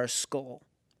inside of our skull.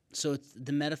 So it's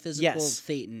the metaphysical Yes.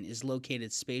 Thetan is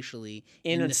located spatially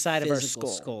Inside in of the our physical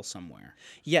skull. somewhere.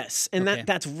 Yes, and Okay.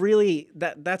 that's really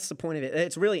that's the point of it.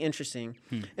 It's really interesting.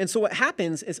 And so what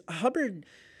happens is Hubbard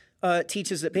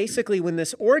teaches that basically when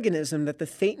this organism that the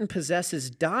Thetan possesses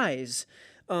dies,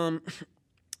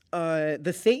 the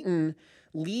Thetan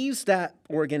leaves that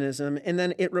organism and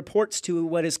then it reports to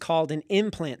what is called an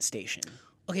implant station.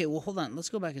 Okay, well, hold on. Let's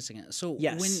go back a second. So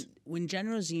Yes. when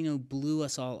General Zeno blew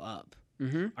us all up,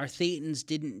 our Thetans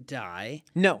didn't die.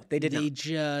 No, they did They not.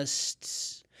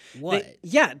 just what?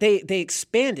 They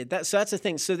expanded. So that's the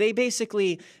thing. So they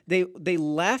basically they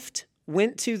left,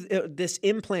 went to this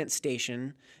implant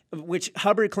station, which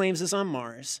Hubbard claims is on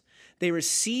Mars. They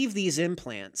receive these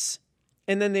implants,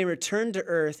 and then they return to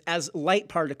Earth as light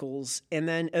particles, and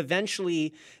then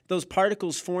eventually those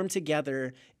particles form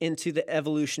together into the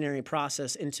evolutionary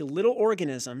process into little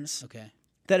organisms Okay.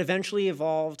 that eventually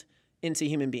evolved into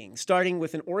human beings, starting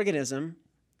with an organism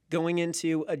going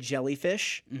into a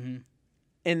jellyfish,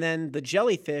 and then the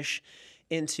jellyfish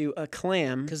into a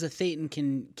clam. Because a Thetan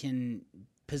can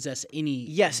possess any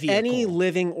Yes, vehicle. any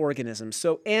living organism.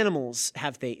 So animals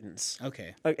have Thetans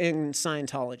Okay. in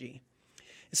Scientology.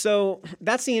 So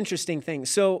that's the interesting thing.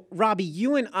 So, Robbie,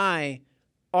 you and I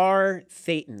are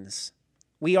Thetans.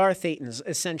 We are Thetans,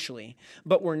 essentially,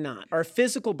 but we're not. Our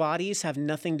physical bodies have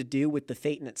nothing to do with the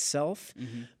Thetan itself.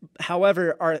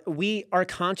 However, our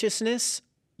consciousness,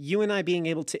 you and I being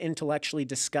able to intellectually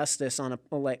discuss this on a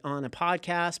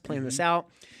podcast, plan this out,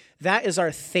 that is our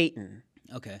Thetan,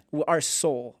 Okay. our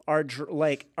soul,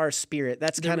 our spirit.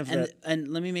 That's kind of And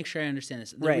let me make sure I understand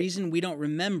this. The Right. reason we don't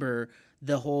remember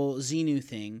the whole Xenu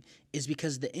thing is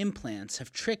because the implants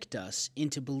have tricked us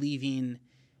into believing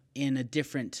in a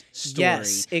different story.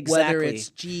 Yes, Whether exactly. it's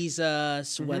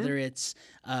Jesus, whether it's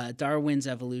Darwin's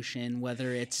evolution,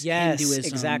 whether it's Yes,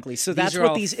 Hinduism. exactly. So These that's are what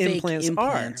all these fake implants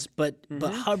are. But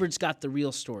Hubbard's got the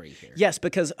real story here. Yes,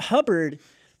 because Hubbard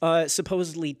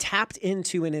supposedly tapped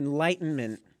into an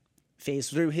enlightenment phase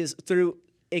through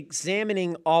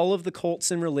examining all of the cults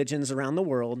and religions around the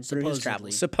world through his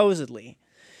travels. Supposedly,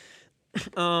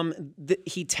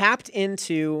 he tapped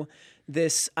into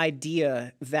this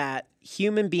idea that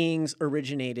human beings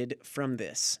originated from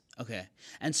this. Okay.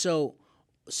 And so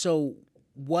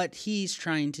what he's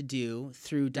trying to do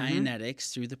through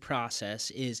Dianetics, through the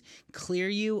process, is clear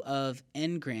you of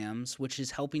engrams, which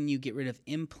is helping you get rid of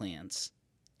implants,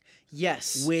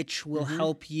 Yes. which will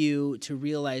help you to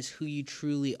realize who you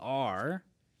truly are.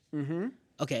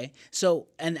 Okay. So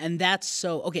and that's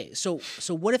so okay. So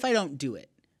what if I don't do it?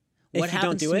 What If you don't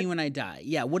happens do to it? me when I die?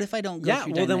 Yeah. What if I don't go Yeah,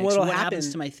 through well, then Dianetics? what'll What happens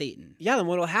happen- to my Thetan? Yeah, then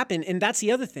what'll happen, and that's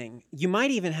the other thing, you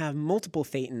might even have multiple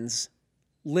Thetans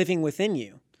living within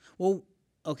you. Well,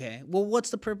 okay. Well, what's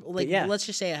the purpose? Like, yeah. let's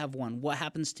just say I have one. What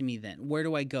happens to me then? Where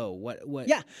do I go? What?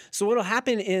 Yeah. So what'll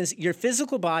happen is your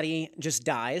physical body just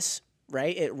dies,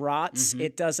 right? It rots.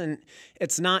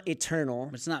 It's not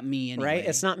eternal. It's not me anyway. Right?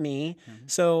 It's not me.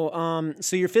 So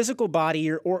so your physical body,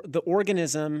 the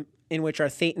organism in which our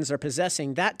Thetans are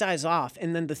possessing, that dies off.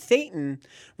 And then the Thetan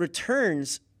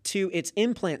returns to its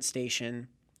implant station,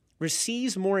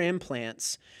 receives more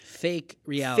implants. Fake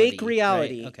reality. Fake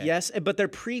reality, right? Okay. yes, but they're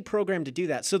pre-programmed to do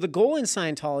that. So the goal in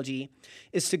Scientology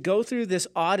is to go through this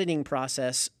auditing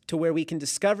process to where we can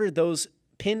discover those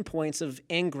pinpoints of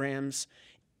engrams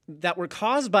that were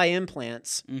caused by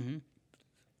implants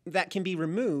that can be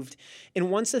removed. And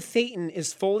once a Thetan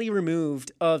is fully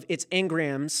removed of its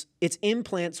engrams, its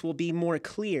implants will be more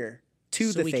clear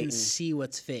to So the we Thetan. can see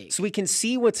what's fake. So we can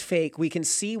see what's fake. We can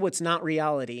see what's not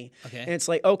reality. Okay. And it's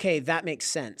like, okay, that makes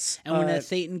sense. And when a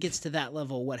Thetan gets to that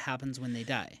level, what happens when they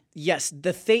die? Yes,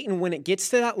 the Thetan, when it gets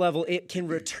to that level, it can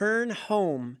return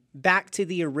home back to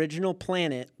the original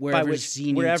planet Wherever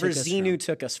Xenu Xenu took us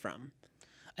took us from.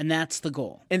 And that's the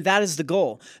goal. And that is the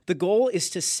goal. The goal is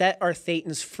to set our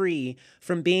Thetans free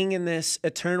from being in this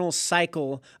eternal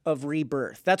cycle of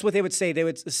rebirth. That's what they would say.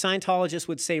 Scientologists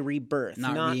would say rebirth,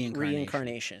 Not not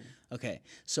reincarnation. Okay.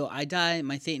 So I die.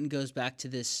 My Thetan goes back to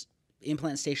this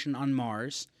implant station on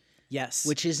Mars. Yes.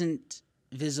 which isn't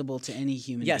visible to any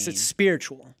human being. Yes, it's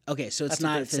spiritual. Okay, so it's That's what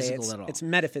not they'd say. physical at all. It's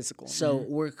metaphysical. So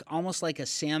we're almost like a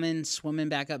salmon swimming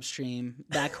back upstream,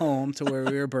 back home to where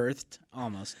we were birthed,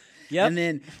 almost. Yep. And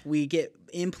then we get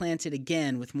implanted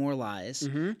again with more lies,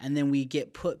 and then we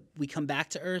come back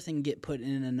to Earth and get put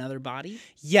in another body.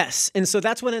 Yes, and so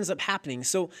that's what ends up happening.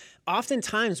 So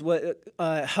oftentimes what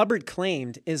Hubbard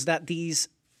claimed is that these,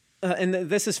 and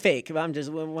this is fake, but I'm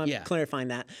clarifying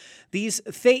that, these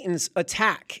thetans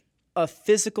attack a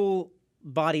physical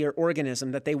body or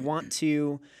organism that they want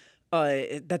to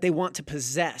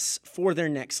possess for their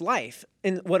next life.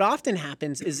 And what often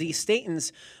happens is these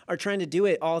thetans are trying to do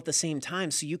it all at the same time.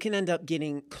 So you can end up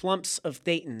getting clumps of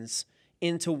thetans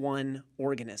into one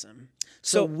organism.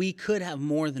 So we could have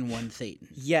more than one thetan.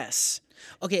 Yes.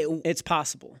 Okay. It's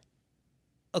possible.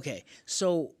 Okay.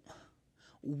 So,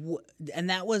 and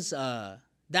that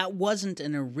wasn't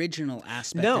an original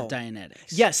aspect of Dianetics.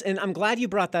 Yes, and I'm glad you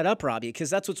brought that up, Robbie, because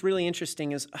that's what's really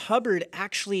interesting is Hubbard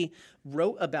actually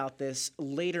wrote about this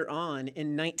later on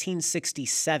in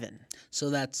 1967.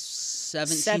 So that's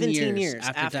 17 years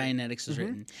after Dianetics was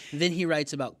written. Then he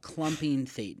writes about clumping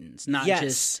thetans, not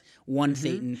just one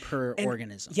thetan per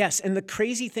organism. Yes, and the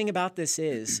crazy thing about this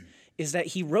is that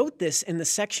he wrote this in the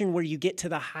section where you get to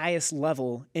the highest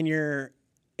level in your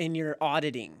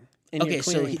auditing. Okay,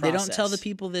 so they don't tell the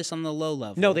people this on the low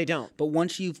level. No, they don't. But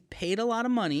once you've paid a lot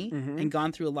of money and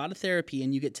gone through a lot of therapy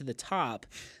and you get to the top,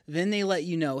 then they let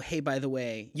you know, hey, by the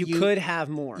way, you could have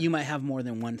more. You might have more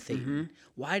than one thetan.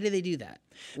 Why do they do that?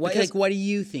 Why do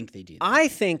you think they do that? I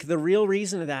think the real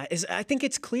reason of that is I think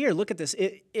it's clear. Look at this.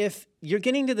 If you're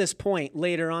getting to this point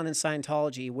later on in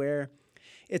Scientology where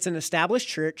it's an established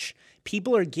church,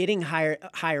 people are getting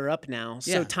higher up now.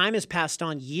 So time has passed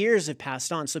on, years have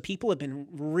passed on. So people have been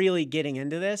really getting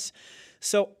into this.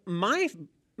 So my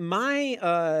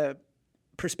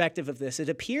perspective of this, it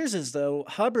appears as though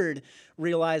Hubbard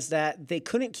realized that they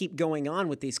couldn't keep going on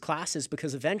with these classes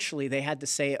because eventually they had to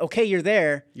say, okay, you're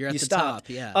there, you're at the stopped. top.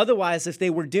 Yeah. Otherwise, if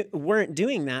they weren't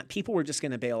doing that, people were just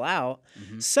going to bail out.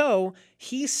 So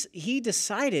he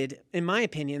decided, in my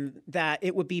opinion, that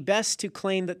it would be best to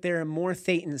claim that there are more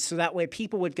thetans, so that way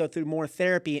people would go through more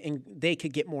therapy and they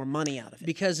could get more money out of it.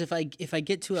 Because if I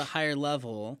get to a higher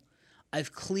level,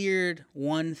 I've cleared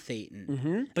one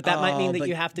thetan. But that might mean that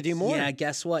you have to do more. Yeah,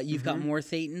 guess what? You've got more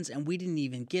thetans, and we didn't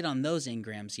even get on those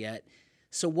engrams yet.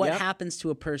 So what happens to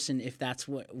a person if that's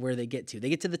where they get to? They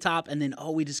get to the top, and then,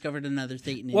 we discovered another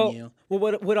thetan in you. Well,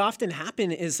 what would often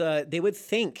happen is they would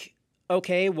think,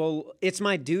 okay, well, it's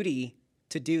my duty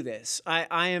to do this.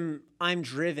 I'm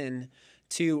driven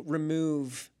to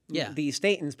remove these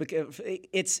thetans because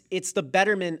it's the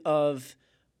betterment of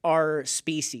our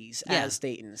species as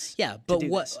thetans. Yeah, but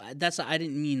I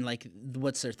didn't mean like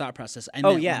what's their thought process. I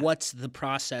meant what's the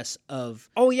process of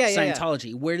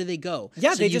Scientology? Where do they go?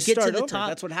 Yeah, so they just get start to the over. top.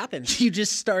 That's what happens. You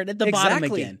just start at the bottom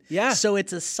again. Yeah. So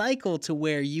it's a cycle to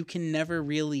where you can never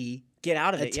really get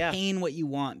out of it, attain what you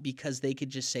want because they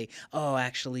could just say, oh,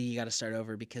 actually, you got to start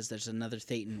over because there's another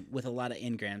thetan with a lot of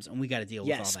engrams, and we got to deal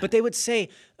with all that. Yes, but they would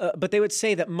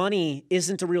say that money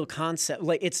isn't a real concept.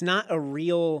 Like it's not a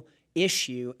real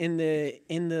issue in the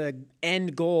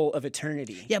end goal of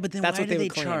eternity. Yeah, but then that's why what do they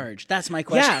claim. charge? That's my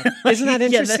question. Yeah, isn't that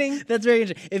interesting? That's very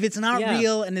interesting. If it's not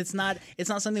real and it's not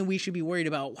something we should be worried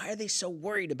about, why are they so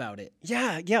worried about it?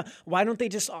 Yeah. Why don't they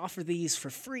just offer these for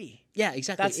free? Yeah,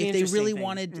 exactly. That's the if they really thing.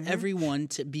 wanted everyone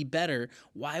to be better,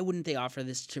 why wouldn't they offer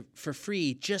this for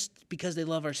free just because they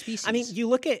love our species? I mean, you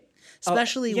look at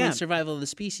especially when survival of the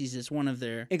species is one of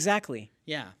their exactly.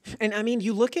 Yeah, and I mean,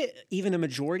 you look at even a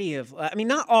majority of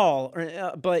not all,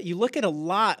 but you look at a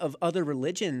lot of other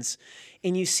religions,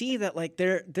 and you see that like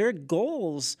their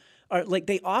goals are like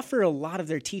they offer a lot of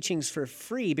their teachings for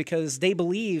free because they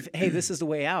believe, hey, this is the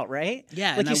way out, right?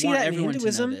 Yeah, like and you see that in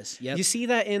Hinduism. You see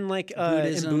that in like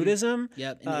in Buddhism.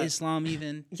 Yep, in Islam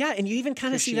even. Yeah, and you even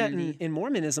kind of see that in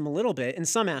Mormonism a little bit in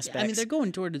some aspects. Yeah, I mean, they're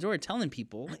going door to door telling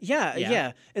people.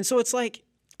 Yeah. And so it's like,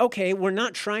 okay, we're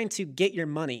not trying to get your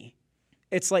money.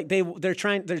 It's like they're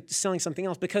selling something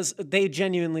else because they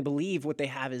genuinely believe what they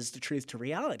have is the truth to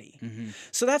reality.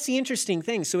 So that's the interesting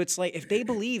thing. So it's like if they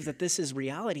believe that this is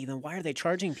reality, then why are they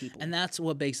charging people? And that's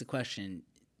what begs the question.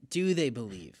 Do they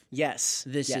believe? Yes.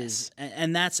 This is,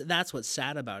 and that's what's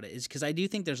sad about it is because I do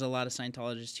think there's a lot of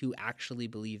Scientologists who actually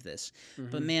believe this.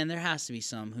 But man, there has to be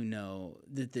some who know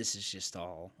that this is just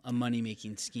all a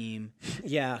money-making scheme.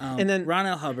 Yeah. And then Ron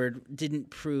L. Hubbard didn't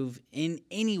prove in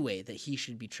any way that he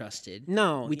should be trusted.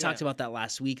 No. We talked about that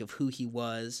last week of who he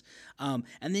was. And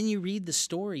then you read the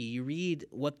story, you read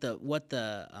what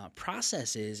the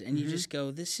process is, and you just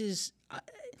go, this is...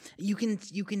 you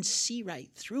can see right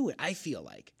through it. I feel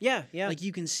like. Yeah, yeah. Like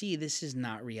you can see this is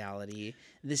not reality.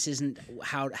 This isn't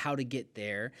how to get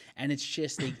there, and it's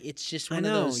just one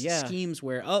of those schemes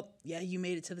where you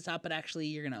made it to the top, but actually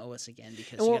you're gonna owe us again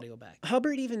because you got to go back.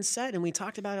 Hubbard even said, and we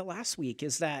talked about it last week,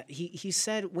 is that he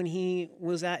said when he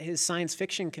was at his science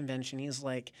fiction convention, he's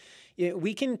like,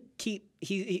 we can keep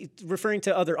he referring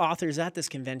to other authors at this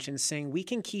convention, saying we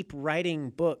can keep writing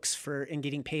books and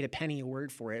getting paid a penny a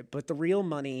word for it, but the real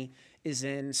money is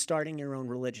in starting your own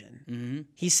religion. Mm-hmm.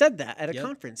 He said that at a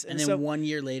conference. And then so, 1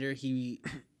 year later, he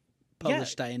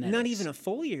published Dianetics. Not even a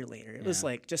full year later. It was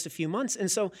like just a few months. And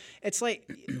so it's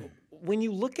like when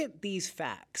you look at these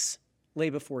facts lay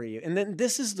before you, and then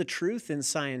this is the truth in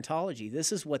Scientology.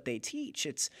 This is what they teach.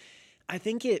 I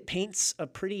think it paints a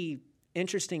pretty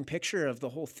interesting picture of the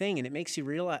whole thing, and it makes you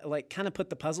realize, like, kind of put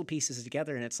the puzzle pieces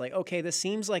together, and it's like, okay, this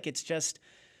seems like it's just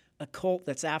a cult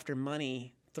that's after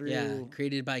money through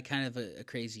created by kind of a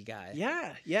crazy guy.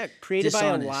 Created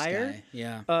Dishonest by a liar.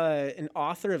 Guy. An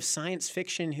author of science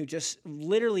fiction who just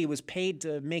literally was paid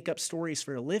to make up stories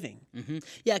for a living. Mm-hmm.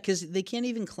 Yeah, because they can't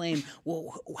even claim,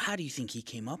 well, how do you think he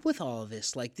came up with all of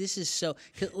this? Like, this is so,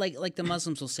 like the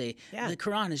Muslims will say, the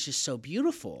Quran is just so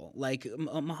beautiful. Like,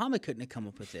 Muhammad couldn't have come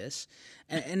up with this.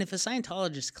 And if a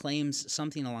Scientologist claims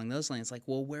something along those lines, like,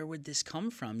 well, where would this come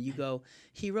from? You go,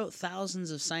 he wrote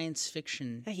thousands of science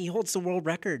fiction. Yeah, he holds the world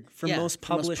record for most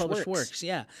published works.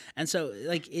 Yeah, and so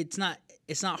like it's not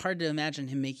hard to imagine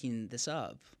him making this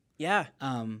up. Yeah,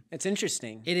 it's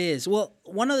interesting. It is. Well,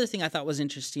 one other thing I thought was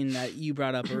interesting that you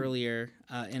brought up earlier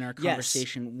in our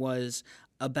conversation was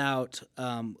about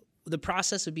the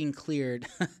process of being cleared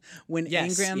when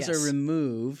engrams are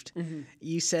removed. Mm-hmm.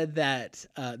 You said that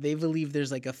they believe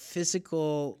there's like a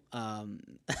physical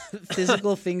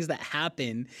things that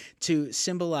happen to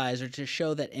symbolize or to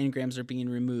show that engrams are being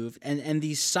removed, and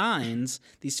these signs,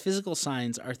 these physical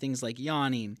signs, are things like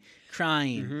yawning,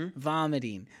 crying,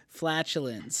 vomiting,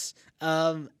 flatulence,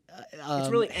 it's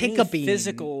really hiccuping,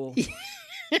 physical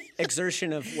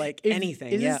exertion of like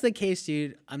anything. It is the case,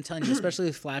 dude. I'm telling you, especially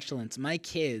with flatulence, my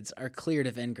kids are cleared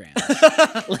of engrams,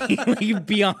 like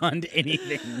beyond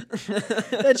anything.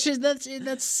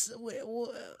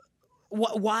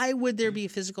 Why would there be a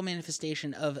physical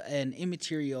manifestation of an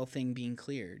immaterial thing being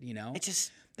cleared? You know,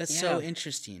 that's so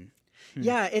interesting.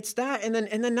 Yeah, it's that, and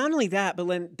then not only that,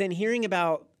 but then hearing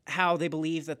about how they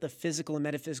believe that the physical and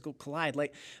metaphysical collide.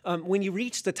 Like when you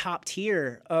reach the top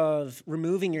tier of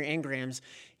removing your engrams,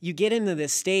 you get into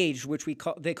this stage which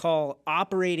they call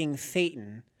operating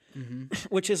thetan,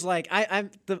 which is like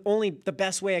the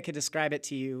best way I could describe it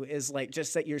to you is like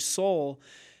just that your soul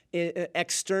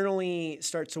externally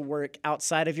starts to work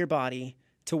outside of your body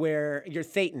to where your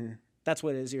thetan, that's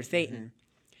what it is, your thetan,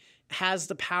 has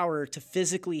the power to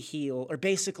physically heal, or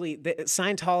basically the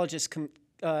Scientologists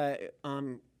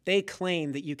they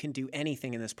claim that you can do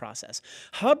anything in this process.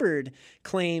 Hubbard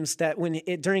claims that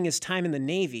during his time in the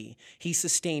Navy, he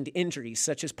sustained injuries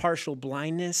such as partial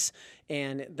blindness,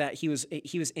 and that he was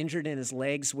injured in his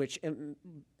legs, which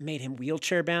made him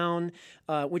wheelchair bound.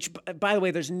 Which, by the way,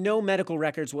 there's no medical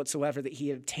records whatsoever that he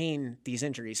obtained these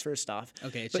injuries. First off,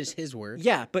 it's just his word.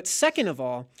 Yeah, but second of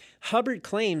all, Hubbard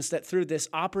claims that through this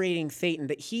operating thetan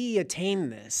that he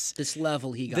attained this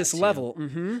level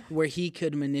where he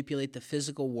could manipulate the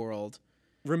physical world,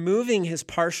 removing his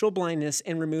partial blindness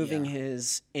and removing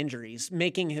his injuries,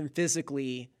 making him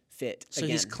physically fit so again.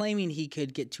 He's claiming he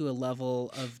could get to a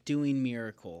level of doing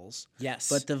miracles. Yes.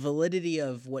 But the validity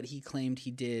of what he claimed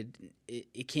he did,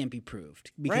 it can't be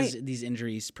proved because these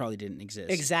injuries probably didn't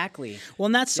exist. Exactly. Well,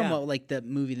 and that's somewhat like the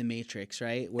movie The Matrix,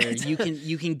 right? Where you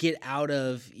can get out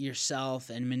of yourself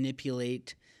and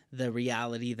manipulate the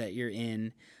reality that you're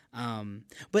in.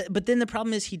 But then the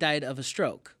problem is he died of a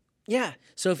stroke. Yeah.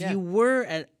 So if you were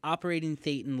at operating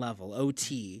thetan level,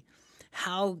 OT,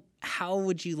 how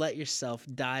would you let yourself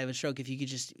die of a stroke if you could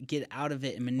just get out of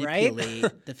it and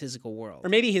manipulate the physical world? Or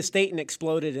maybe his thetan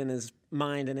exploded in his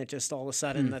mind, and it just all of a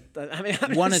sudden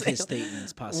one of his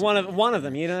thetans, possibly. One of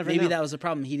them. You never know. Maybe that was the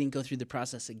problem. He didn't go through the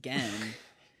process again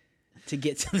to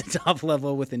get to the top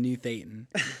level with a new thetan.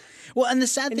 Well, and the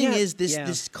sad thing is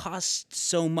this costs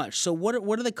so much. So what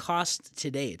are the costs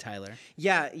today, Tyler?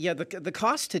 Yeah. The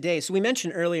cost today. So we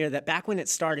mentioned earlier that back when it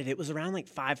started, it was around like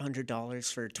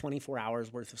 $500 for 24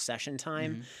 hours worth of session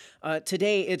time.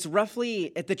 Today, it's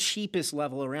roughly at the cheapest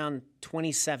level around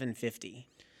 $2,750.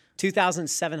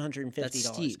 $2,750. That's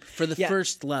steep for the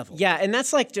first level. Yeah, and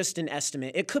that's like just an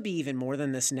estimate. It could be even more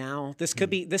than this now. This could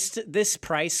be this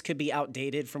price could be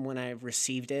outdated from when I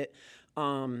received it.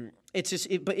 It's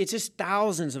just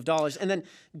thousands of dollars, and then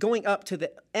going up to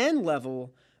the end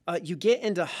level, You get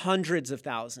into hundreds of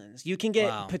thousands. You can get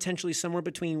Wow. potentially somewhere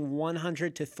between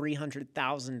 $100,000 to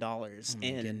 $300,000 Oh my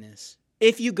in. goodness.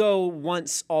 If you go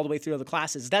once all the way through the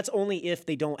classes. That's only if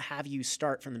they don't have you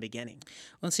start from the beginning.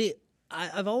 Well, see,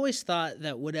 I've always thought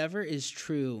that whatever is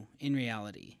true in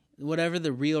reality, whatever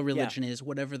the real religion is,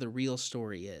 whatever the real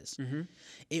story is,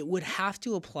 it would have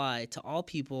to apply to all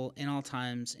people in all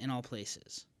times, in all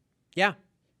places, Yeah.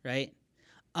 right?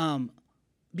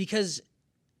 Because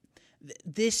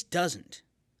this doesn't.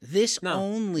 This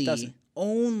No, it doesn't.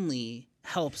 only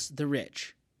helps the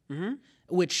rich.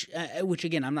 Which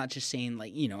again, I'm not just saying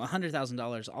like,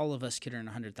 $100,000. All of us could earn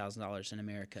 $100,000 in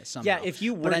America somehow. Yeah, if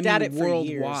you But worked at it for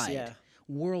years, worldwide, yeah.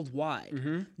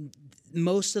 worldwide,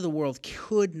 most of the world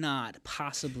could not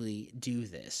possibly do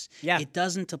this. Yeah. It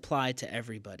doesn't apply to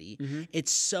everybody.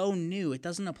 It's so new. It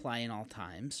doesn't apply in all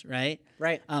times, right?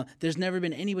 Right. There's never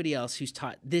been anybody else who's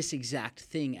taught this exact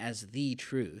thing as the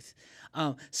truth.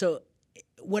 So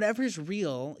whatever's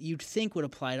real, you'd think would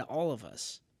apply to all of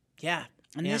us. Yeah.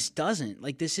 And yeah. this doesn't.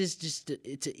 Like, this is just,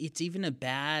 it's even a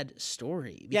bad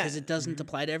story because it doesn't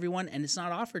apply to everyone and it's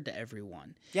not offered to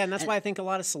everyone. Yeah, and that's why I think a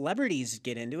lot of celebrities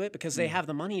get into it because they have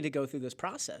the money to go through this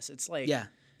process. It's like, Yeah,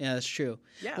 that's true.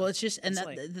 Yeah, Well, it's just, and it's that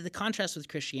like- the contrast with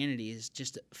Christianity is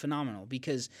just phenomenal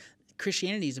because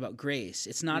Christianity is about grace.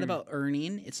 It's not about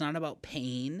earning. It's not about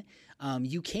paying.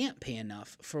 You can't pay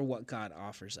enough for what God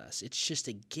offers us. It's just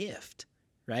a gift.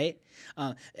 Right?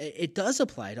 It does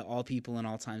apply to all people in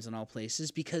all times and all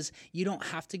places because you don't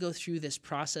have to go through this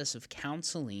process of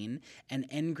counseling and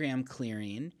engram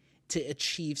clearing to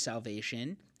achieve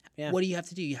salvation. Yeah. What do you have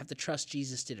to do? You have to trust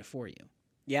Jesus did it for you.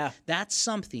 yeah, That's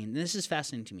something, and this is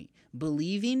fascinating to me.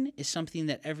 Believing is something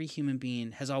that every human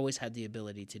being has always had the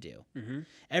ability to do.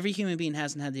 Every human being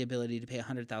hasn't had the ability to pay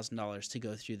 $100,000 to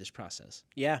go through this process.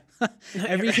 yeah.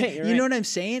 Every, You're right, you're you know right. what I'm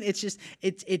saying? It's just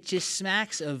it just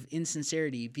smacks of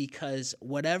insincerity because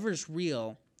whatever's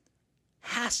real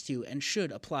has to and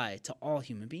should apply to all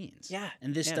human beings. Yeah,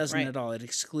 And this yeah, doesn't right. at all. It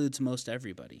excludes most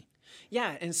everybody.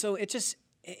 Yeah, and so it's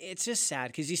just sad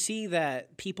because you see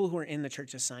that people who are in the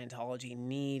Church of Scientology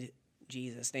need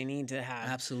Jesus. They need to have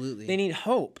Absolutely. They need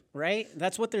hope, right?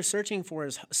 That's what they're searching for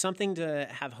is something to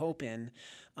have hope in.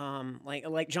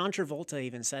 Like John Travolta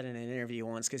even said in an interview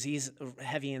once because he's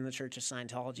heavy in the Church of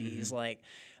Scientology. He's like,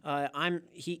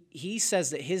 he says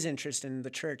that his interest in the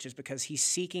church is because he's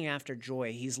seeking after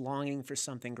joy. He's longing for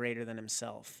something greater than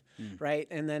himself, right?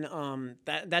 And then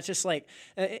that's just like,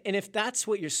 and if that's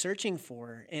what you're searching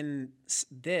for in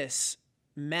this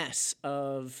mess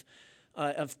of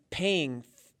paying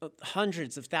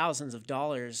hundreds of thousands of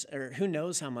dollars, or who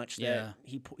knows how much that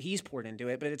he's poured into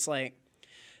it, but it's like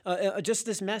just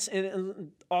this mess,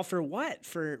 and all for what?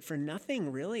 For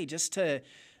nothing, really, just to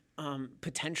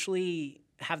potentially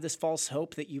have this false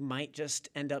hope that you might just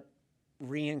end up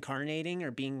reincarnating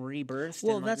or being rebirthed.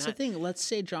 Well, and that's the whatnot. thing. Let's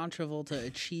say John Travolta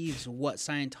achieves what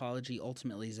Scientology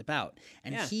ultimately is about,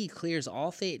 and Yeah. he clears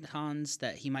all phaetons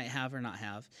that he might have or not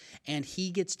have, and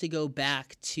he gets to go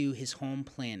back to his home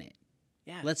planet.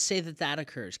 Yeah. Let's say that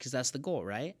occurs, because that's the goal,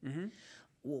 right? Mm-hmm.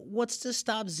 What's to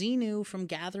stop Xenu from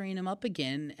gathering him up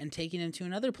again and taking him to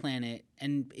another planet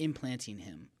and implanting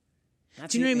him?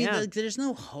 That's Do you know what I mean? yeah. Like, there's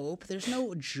no hope. There's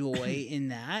no joy in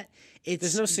that.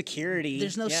 There's no security.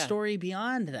 There's no Yeah. story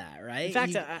beyond that, right? In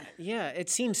fact, it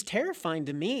seems terrifying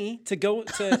to me to go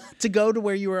to. to go to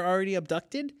where you were already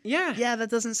abducted? Yeah. Yeah, that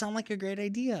doesn't sound like a great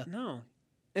idea. No.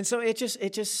 And so it's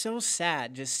just so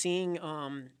sad just seeing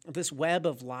this web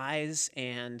of lies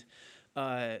and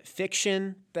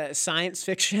fiction, that science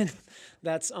fiction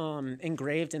that's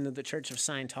engraved into the Church of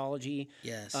Scientology.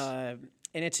 Yes.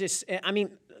 And it's just, I mean,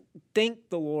 thank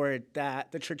the Lord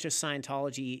that the Church of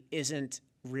Scientology isn't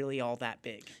really all that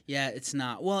big. Yeah, it's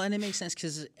not. Well, and it makes sense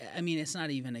because, I mean, it's not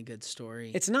even a good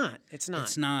story. It's not. It's not.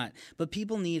 It's not. But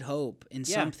people need hope in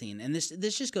Yeah. something. And this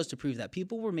just goes to prove that.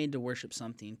 People were made to worship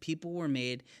something. People were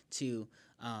made to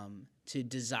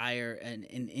desire an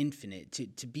infinite,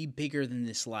 to be bigger than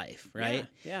this life, right?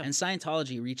 yeah. And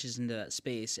Scientology reaches into that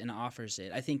space and offers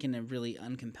it, I think in a really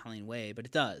uncompelling way, but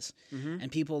it does. Mm-hmm. And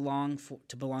people long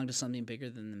to belong to something bigger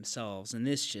than themselves. And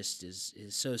this just is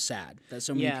so sad that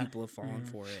so many Yeah. people have fallen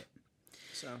for it.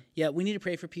 So Yeah, we need to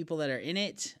pray for people that are in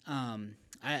it.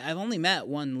 I've only met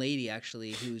one lady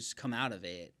actually who's come out of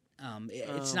it.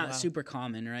 It's not wow. super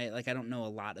common, right? Like I don't know a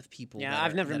lot of people. yeah, that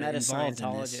I've are- never that are met a involved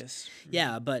in this. Scientologist.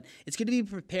 Yeah, but it's good to be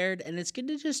prepared, and it's good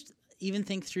to just even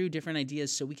think through different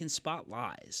ideas so we can spot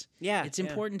lies. Yeah, It's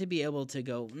important to be able to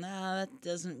go, nah, that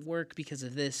doesn't work because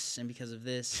of this and because of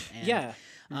this. And, Yeah.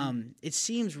 it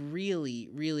seems really,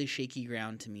 really shaky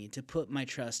ground to me to put my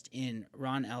trust in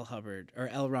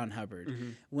L. Ron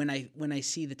Hubbard when I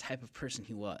see the type of person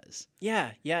he was.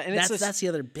 Yeah, and That's the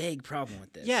other big problem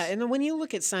with this. Yeah, and then when you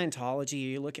look at Scientology,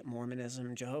 you look at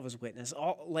Mormonism, Jehovah's Witness,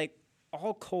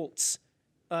 all cults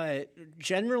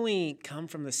generally come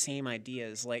from the same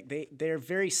ideas. Like they're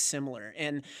very similar,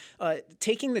 and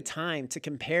taking the time to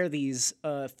compare these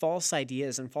false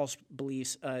ideas and false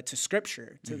beliefs to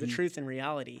Scripture, to the truth and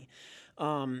reality,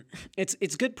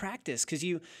 it's good practice because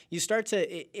you start to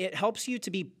it helps you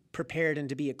to be prepared and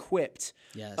to be equipped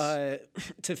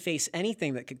to face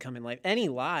anything that could come in life, any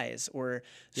lies or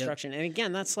destruction. And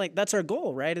again, that's our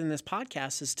goal, right? In this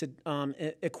podcast is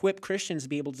to equip Christians to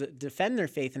be able to defend their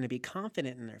faith and to be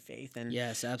confident in their faith. And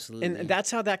yes, absolutely. And that's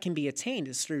how that can be attained,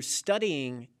 is through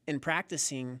studying and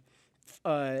practicing,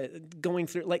 going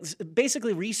through, like,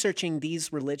 basically researching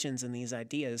these religions and these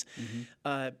ideas,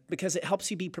 because it helps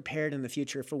you be prepared in the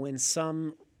future for when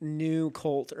some new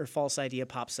cult or false idea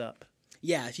pops up.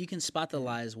 Yeah, if you can spot the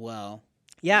lies well.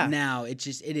 Yeah. Now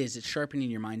it's sharpening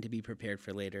your mind to be prepared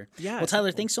for later. Yeah. Well,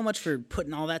 Tyler, thanks so much for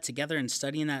putting all that together and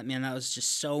studying that, man. That was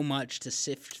just so much to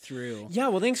sift through. Yeah.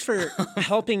 Well, thanks for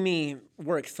helping me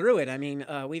work through it. I mean,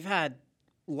 we've had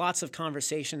lots of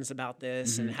conversations about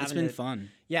this and having it's been fun.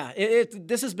 Yeah.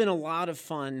 This has been a lot of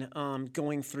fun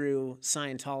going through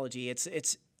Scientology.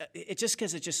 It's just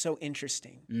because it's just so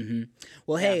interesting.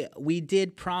 Well, hey, we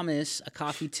did promise a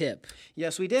coffee tip.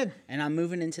 Yes, we did. And I'm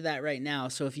moving into that right now.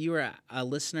 So if you are a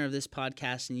listener of this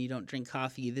podcast and you don't drink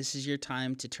coffee, this is your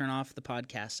time to turn off the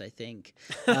podcast, I think.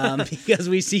 Because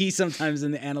we see sometimes in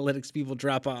the analytics people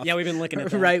drop off. Yeah, we've been looking at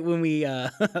that. Right when we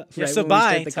so when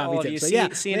bye we start the to all coffee of you.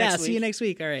 tip. So See you next week. See you next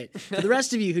week. All right. For the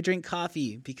rest of you who drink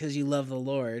coffee because you love the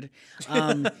Lord,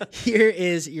 here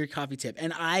is your coffee tip.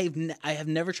 And I have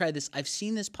never tried this. I've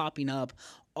seen this popping up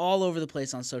all over the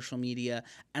place on social media,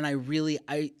 and I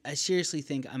seriously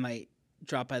think I might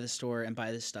drop by the store and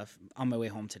buy this stuff on my way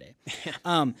home today.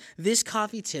 This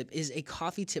coffee tip is a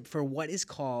coffee tip for what is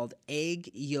called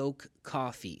egg yolk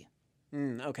coffee.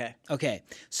 Okay. Okay,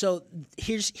 so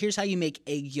here's how you make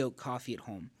egg yolk coffee at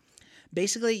home.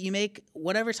 Basically, you make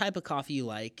whatever type of coffee you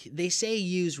like. They say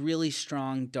use really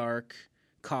strong, dark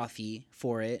coffee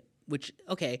for it.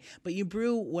 But you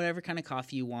brew whatever kind of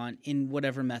coffee you want in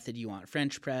whatever method you want,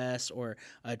 French press or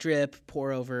a drip,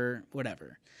 pour over,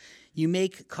 whatever. You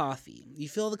make coffee. You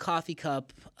fill the coffee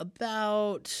cup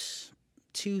about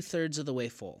 2/3 of the way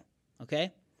full,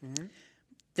 okay?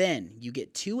 Then you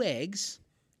get 2 eggs,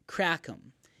 crack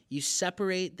them. You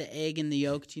separate the egg and the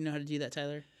yolk. Do you know how to do that,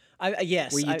 Tyler?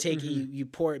 Yes. Where you take you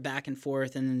pour it back and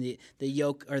forth, and then the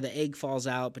yolk or the egg falls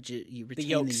out, but you retain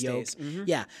the yolk. Stays.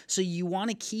 Yeah. So you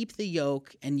want to keep the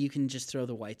yolk, and you can just throw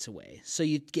the whites away. So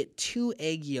you get 2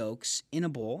 egg yolks in a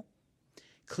bowl,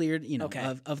 cleared,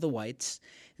 of the whites.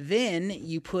 Then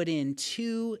you put in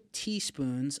 2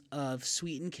 teaspoons of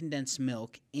sweetened condensed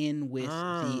milk in with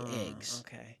the eggs.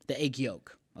 Okay. The egg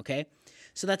yolk. Okay.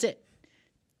 So that's it.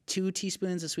 2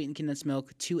 teaspoons of sweetened condensed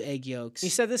milk, 2 egg yolks. You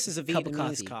said this is a cup of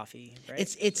Vietnamese coffee, right?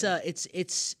 It's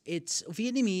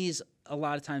Vietnamese. A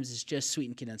lot of times it's just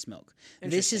sweetened condensed milk.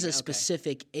 This is a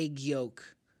specific egg yolk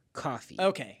coffee.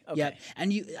 Okay. Yeah,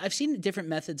 and I've seen different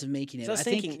methods of making it. So I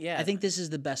think this is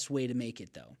the best way to make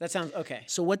it, though. That sounds okay.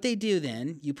 So what they do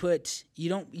then, you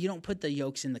don't put the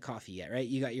yolks in the coffee yet, right?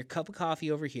 You got your cup of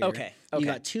coffee over here. Okay. You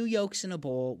got 2 yolks in a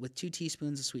bowl with 2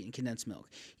 teaspoons of sweetened condensed milk.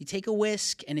 You take a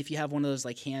whisk, and if you have one of those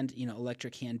like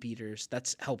electric hand beaters,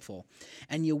 that's helpful.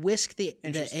 And you whisk the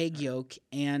egg yolk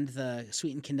and the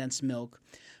sweetened condensed milk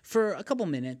for a couple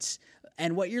minutes.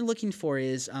 And what you're looking for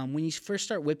is when you first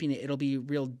start whipping it, it'll be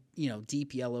real,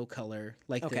 deep yellow color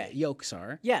like the yolks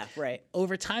are. Yeah, right.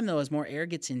 Over time, though, as more air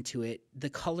gets into it, the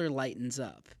color lightens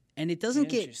up. And it doesn't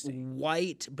get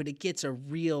white, but it gets a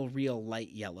real, real light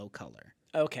yellow color.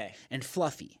 Okay. And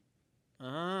fluffy.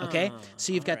 Ah, Okay?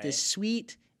 So you've got this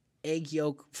sweet egg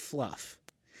yolk fluff.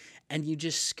 And you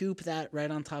just scoop that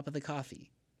right on top of the coffee.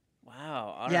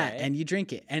 Wow. All yeah, right. and you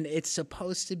drink it, and it's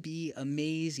supposed to be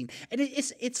amazing. And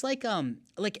it's like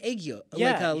egg yolk,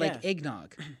 like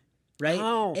eggnog, right?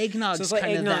 Oh, Eggnog's so it's like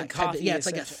kind eggnog of that type coffee. of, it's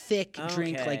like a thick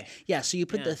drink, Okay. So you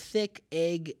put the thick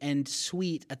egg and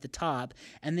sweet at the top,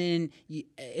 and then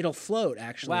it'll float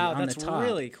actually on the top. Wow, that's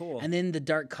really cool. And then the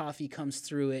dark coffee comes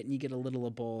through it, and you get a little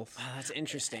of both. Wow, that's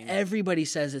interesting. Everybody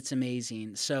says it's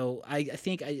amazing, so I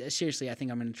think I'm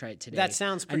going to try it today. That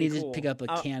sounds pretty I need cool. to pick up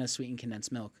a can of sweetened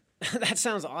condensed milk. That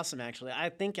sounds awesome, actually. I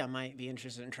think I might be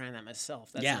interested in trying that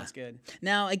myself. That sounds good.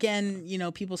 Now, again,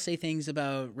 people say things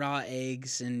about raw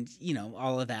eggs and,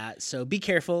 all of that. So be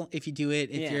careful if you do it.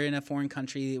 If you're in a foreign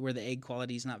country where the egg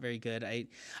quality is not very good, I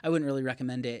wouldn't really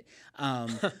recommend it.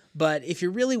 But if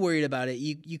you're really worried about it,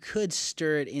 you could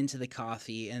stir it into the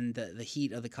coffee, and the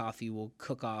heat of the coffee will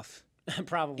cook off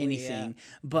Probably anything. Yeah.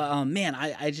 But man,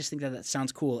 I just think that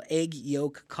sounds cool. Egg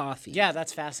yolk coffee. Yeah,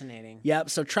 that's fascinating. Yep.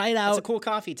 So try it out. That's a cool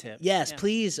coffee tip. Yes,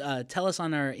 please tell us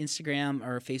on our Instagram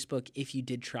or Facebook if you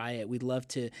did try it. We'd love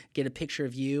to get a picture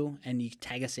of you and you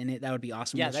tag us in it. That would be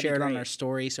awesome. Yeah, we'll share it on our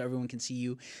story so everyone can see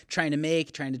you trying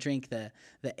to drink the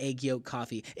egg yolk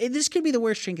coffee. This could be the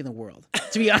worst drink in the world,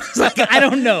 to be honest. I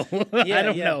don't know. I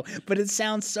don't know. But it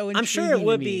sounds so intriguing. I'm sure it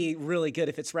would be really good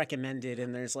if it's recommended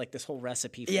and there's this whole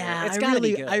recipe for it. It's gotta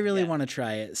be good. I really want to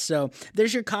try it. So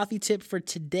there's your coffee tip for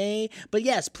today. But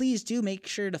yes, please do make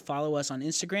sure to follow us on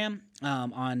Instagram,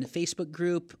 on the Facebook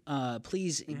group.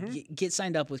 Please get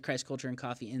signed up with Christ Culture and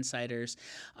Coffee Insiders.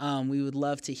 We would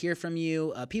love to hear from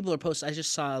you. People are posting. I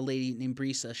just saw a lady named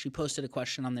Brisa. She posted a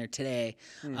question on there today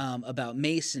about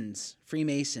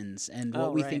Freemasons, and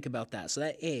what we think about that. So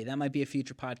that might be a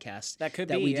future podcast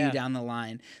that we do down the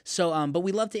line. So, but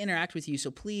we love to interact with you. So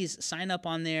please sign up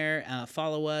on there,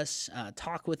 follow us,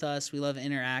 talk with us. We love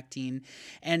interacting,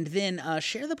 and then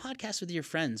share the podcast with your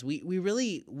friends. We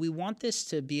want this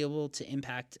to be able to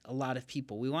impact a lot of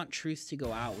people. We want truth to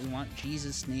go out. We want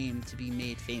Jesus' name to be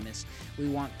made famous. We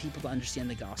want people to understand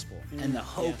the gospel and the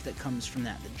hope that comes from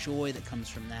that, the joy that comes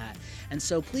from that. And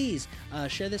so please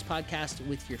share this podcast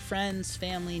with your friends,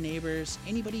 family, neighbors,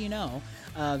 anybody you know,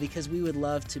 because we would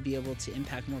love to be able to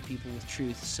impact more people with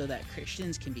truth so that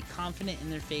Christians can be confident in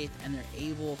their faith and they're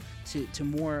able to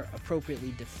more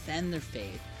appropriately defend their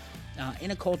faith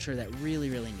in a culture that really,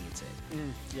 really needs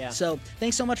it. So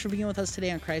thanks so much for being with us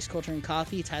today on Christ Culture and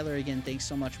Coffee. Tyler, again, thanks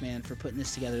so much, man, for putting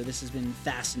this together. This has been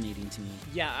fascinating to me.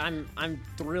 Yeah, I'm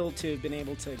thrilled to have been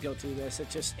able to go through this.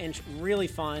 It's just really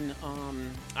fun.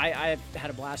 I had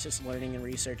a blast just learning and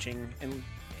researching, and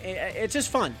it's just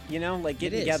fun, getting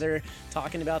together,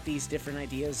 talking about these different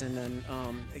ideas, and then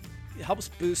it helps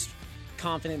boost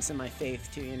confidence in my faith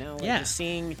too, just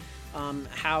seeing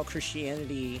how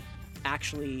Christianity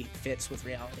actually fits with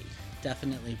reality.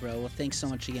 Definitely, bro. Well, thanks so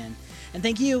much again. And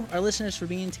thank you, our listeners, for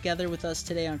being together with us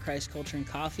today on Christ Culture and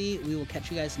Coffee. We will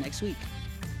catch you guys next week.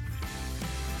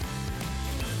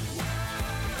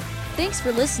 Thanks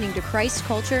for listening to Christ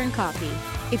Culture and Coffee.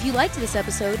 If you liked this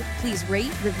episode, please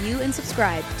rate, review, and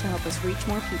subscribe to help us reach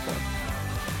more people.